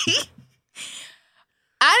bitch.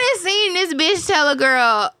 I done seen this bitch tell a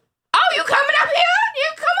girl, oh, you coming up here?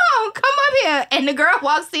 You come up here. And the girl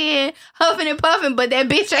walks in huffing and puffing, but that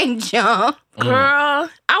bitch ain't jump. Girl,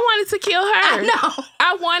 I wanted to kill her. I know.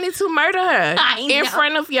 I wanted to murder her in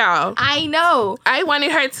front of y'all. I know. I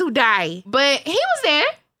wanted her to die. But he was there.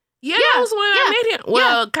 Yeah, that was when I met him.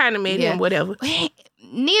 Well, kind of met him, whatever.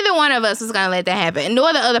 Neither one of us was going to let that happen,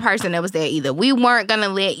 nor the other person that was there either. We weren't going to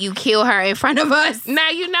let you kill her in front of us. Now,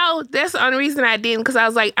 you know, that's the only reason I didn't, because I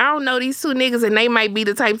was like, I don't know these two niggas, and they might be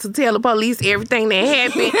the type to tell the police everything that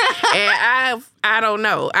happened. And I don't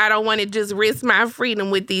know. I don't want to just risk my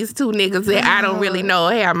freedom with these two niggas that I don't really know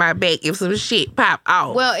have my back if some shit pop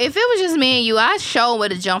off. Well, if it was just me and you, I sure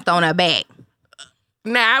would have jumped on her back.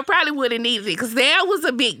 Nah, I probably would have needed it, because that was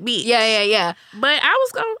a big bitch. Yeah. But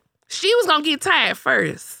she was going to get tired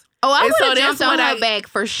first. Oh, I would have jumped on her back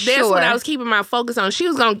for sure. That's what I was keeping my focus on. She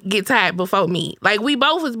was going to get tired before me. Like, we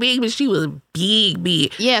both was big, but she was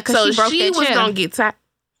big. Yeah, because she broke that was chair. going to get tired.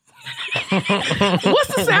 What's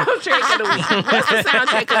the soundtrack of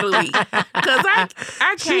the week? Because I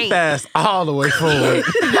can't. She fast all the way forward.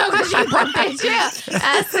 No, because she broke that chair.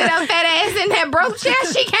 I sit her fat ass in that broke chair.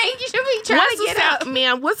 She should be trying to get up.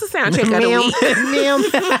 Ma'am, what's the soundtrack of the week?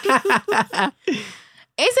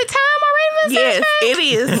 Is it time already for the Yes, soundtrack? it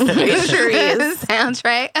is. It sure is.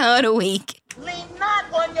 Soundtrack of the week. Lean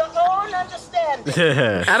not on your own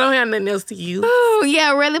understanding. I don't have nothing else to use. Oh,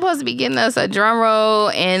 yeah, really supposed to be getting us a drum roll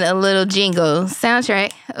and a little jingle.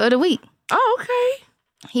 Soundtrack of the week. Oh, okay.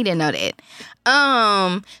 He didn't know that.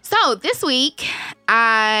 So this week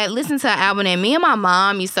I listened to an album that me and my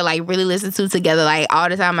mom used to like really listen to together like all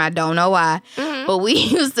the time. I don't know why. But we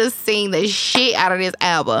used to sing the shit out of this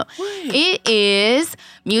album. What? It is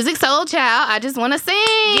Music Soul Child. I Just Wanna Sing.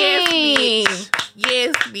 Yes, bitch.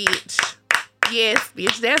 Yes, bitch. Yes,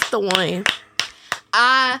 bitch. That's the one.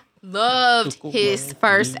 I loved his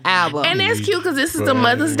first album. And that's cute because this is the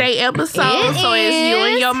Mother's Day episode. It so it's you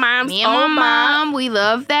and is. your mom's Me and my old mom, we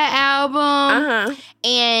love that album. Uh-huh.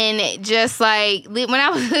 And just like when I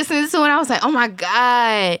was listening to it, I was like, oh my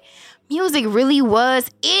God, music really was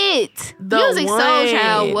it. The Music Soul one.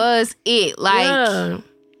 Child was it. Like, Yeah.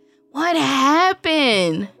 what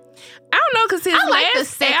happened? I don't know because his I like last the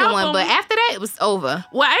second album, one, but after that, it was over.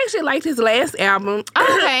 well, I actually liked his last album.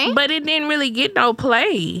 Okay. But it didn't really get no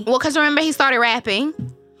play. Well, because remember, he started rapping.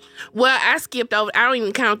 Well, I skipped over. I don't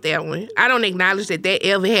even count that one. I don't acknowledge that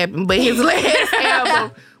ever happened. But his last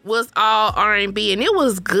album was all R&B, and it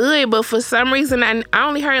was good. But for some reason, I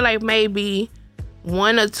only heard like maybe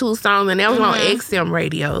one or two songs, and that was on XM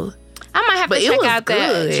radio. I might have But to it check was out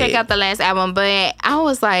good. check out the last album, but I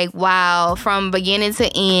was like, wow, from beginning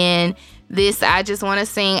to end, this I Just Want to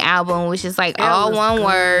Sing album, which is like That all was one good.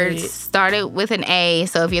 word, started with an A.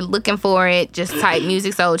 So if you're looking for it, just type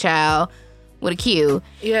Music Soul Child with a Q,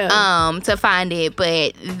 Yeah. to find it.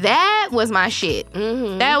 But that was my shit.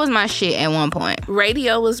 Mm-hmm. That was my shit at one point.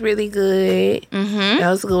 Radio was really good. That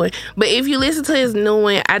was a good one. But if you listen to his new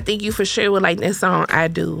one, I think you for sure would like that song, I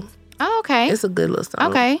Do. Oh, okay. It's a good little song.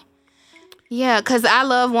 Okay. Yeah, because I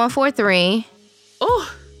love 143.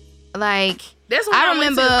 Oh, Like, that's when I I went to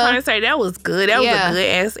remember- the concert. That was good. That Yeah. was a good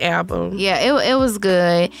ass album. yeah, it was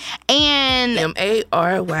good. And MARY.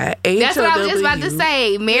 that's what I was just about to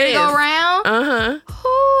say. Merry-go-round. Uh-huh.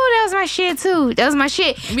 Ooh, that was my shit too. That was my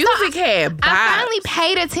shit. Music had I vibes. finally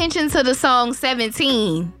paid attention to the song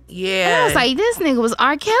 17. Yeah. And I was like, this nigga was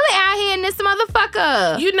R. Kelly out here in this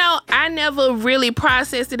motherfucker. You know, I never really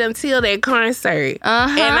processed it until that concert.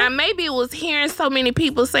 Uh-huh. And maybe it was hearing so many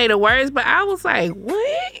people say the words, but I was like,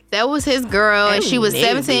 what? That was his girl, and she was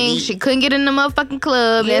 17. She couldn't get in the motherfucking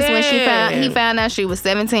club. That's when he found out she was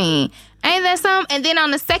 17. Ain't that something? And then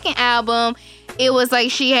on the second album, it was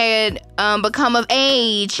like she had become of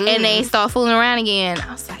age, and they start fooling around again.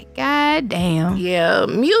 I was like, God damn. Yeah,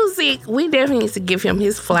 music, we definitely need to give him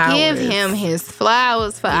his flowers. Give him his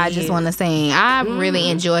flowers for I Just Want to Sing. I really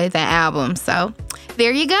enjoyed that album. So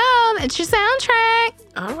there you go. That's your soundtrack.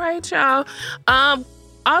 All right, y'all.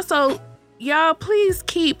 Also, y'all, please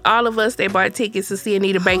keep all of us that bought tickets to see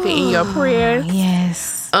Anita Baker in your prayers.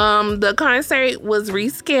 Yes. The concert was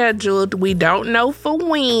rescheduled. We don't know for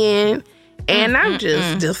when. And I'm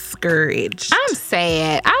just discouraged. I'm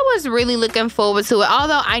sad. I was really looking forward to it.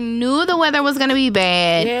 Although I knew the weather was going to be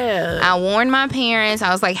bad. Yeah. I warned my parents. I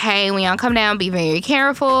was like, hey, when y'all come down, be very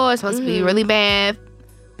careful. It's supposed to be really bad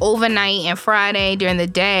overnight and Friday during the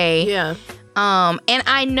day. Yeah. And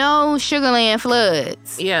I know Sugarland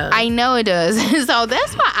floods. Yeah. I know it does. So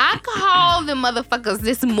that's why I called the motherfuckers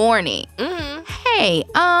this morning. Hey,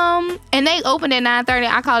 and they opened at 9:30.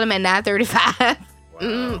 I called them at 9:35.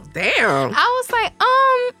 Damn. I was like,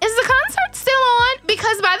 is the concert still on?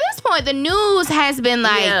 Because by this point, the news has been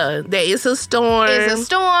like, Yeah, there is a storm. it's a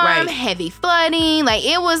storm, Right. heavy flooding. Like,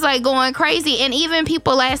 it was like going crazy. And even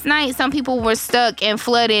people last night, some people were stuck and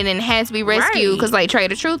flooded and had to be rescued Right. because like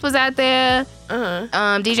Trader Truth was out there.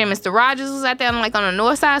 DJ Mr. Rogers was out there on the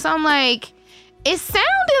north side. So I'm like, it's sounding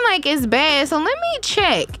like it's bad. So let me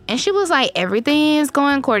check. And she was like, everything's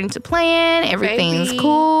going according to plan. Everything's Baby.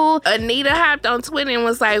 cool. Anita hopped on Twitter and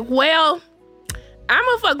was like, well, I'm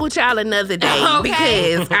gonna fuck with y'all another day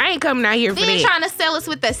Okay. because I ain't coming out here for Then that. trying to sell us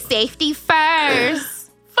with the safety first.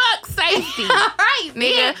 Fuck safety. All right,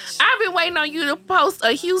 Nigga, bitch. I've been waiting on you to post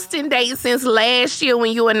a Houston date since last year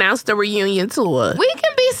when you announced the reunion tour. We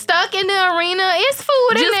can be stuck in the arena. It's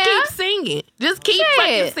food in Just there. keep singing. Just keep Shit.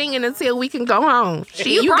 fucking singing until we can go home.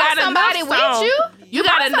 You brought somebody enough with songs. you? You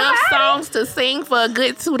got brought enough somebody? songs to sing for a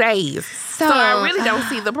good 2 days. So I really don't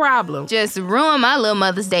see the problem. Just ruined my little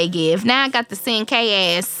Mother's Day gift. Now I got to sing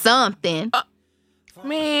K-ass something.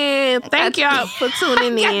 Man, thank y'all for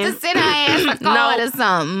tuning Got in. to sit her ass a card or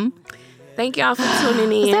something. Thank y'all for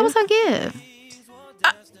tuning in. That was her gift.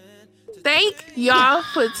 Thank y'all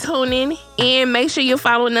for tuning in. Make sure you're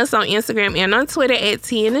following us on Instagram and on Twitter at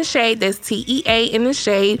Tea in the Shade. That's TEA in the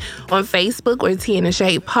Shade. On Facebook or Tea in the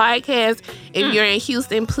Shade Podcast. If you're in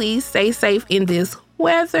Houston, please stay safe in this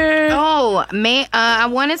weather. Oh, man. I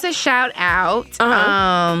wanted to shout out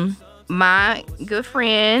my good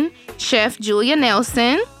friend, Chef Julia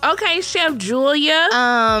Nelson. Okay, Chef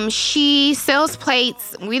Julia. She sells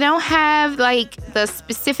plates. We don't have like the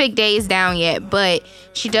specific days down yet, but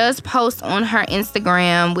she does post on her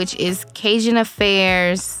Instagram, which is Cajun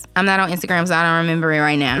Affairs. I'm not on Instagram, so I don't remember it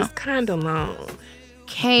right now. It's kind of long.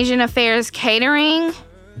 Cajun Affairs Catering.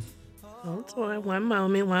 Hold on, one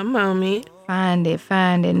moment. Find it,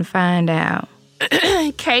 and find out.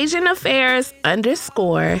 Cajun Affairs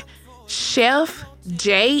 _ Chef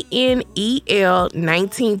JNEL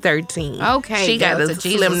 1913. Okay, she got to to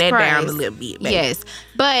slim that Christ. down a little bit. Baby. Yes,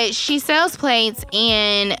 but she sells plates,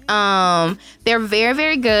 and they're very,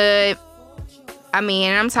 very good. I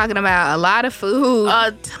mean, I'm talking about a lot of food.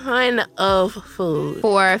 A ton of food.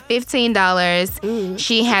 For $15.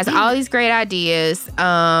 She has all these great ideas.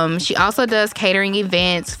 She also does catering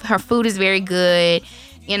events. Her food is very good.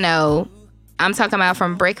 You know, I'm talking about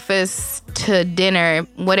from breakfast to dinner,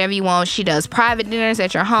 whatever you want. She does private dinners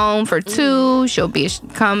at your home for two. She'll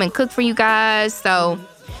come and cook for you guys. So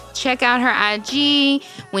check out her IG.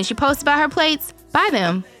 When she posts about her plates, buy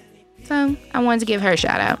them. So I wanted to give her a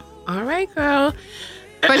shout out. All right, girl.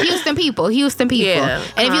 For Houston people. Yeah,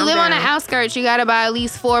 and if you live on the down. outskirts, you gotta buy at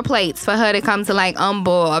least 4 plates for her to come to like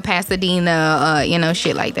Humble or Pasadena,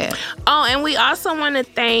 shit like that. Oh, and we also want to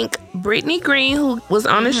thank Brittany Green, who was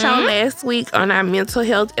on the show last week on our mental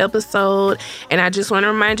health episode. And I just want to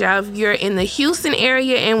remind y'all, if you're in the Houston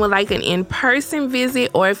area and would like an in-person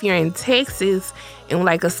visit, or if you're in Texas and would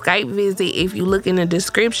like a Skype visit, if you look in the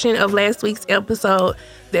description of last week's episode,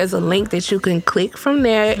 there's a link that you can click from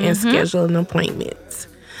there and schedule an appointment.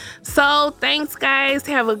 So thanks, guys.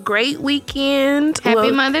 Have a great weekend.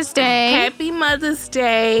 Happy Mother's Day. Happy Mother's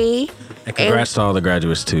Day. And congrats to all the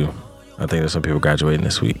graduates, too. I think there's some people graduating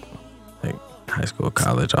this week. Like high school,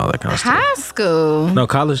 college, all that kind of stuff. High school? No,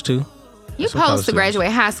 college, too. You supposed to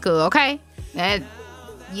graduate high school, okay?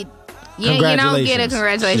 You don't get a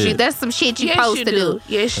congratulations. Shit. That's some shit you're supposed to do.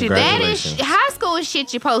 Yes, you do. That is high school is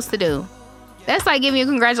shit you're supposed to do. That's like giving you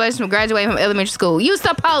congratulations from graduating from elementary school. You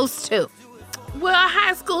supposed to. Well,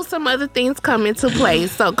 high school, some other things come into play.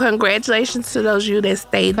 So congratulations to those of you that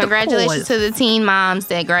stayed Congratulations to the teen moms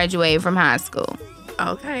that graduated from high school.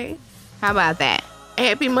 Okay. How about that?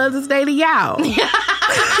 Happy Mother's Day to y'all.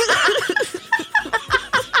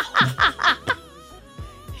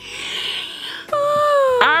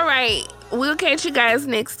 All right. We'll catch you guys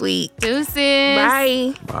next week. Deuces.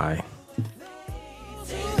 Bye. Bye.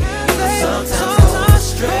 Sometimes I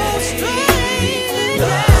stray.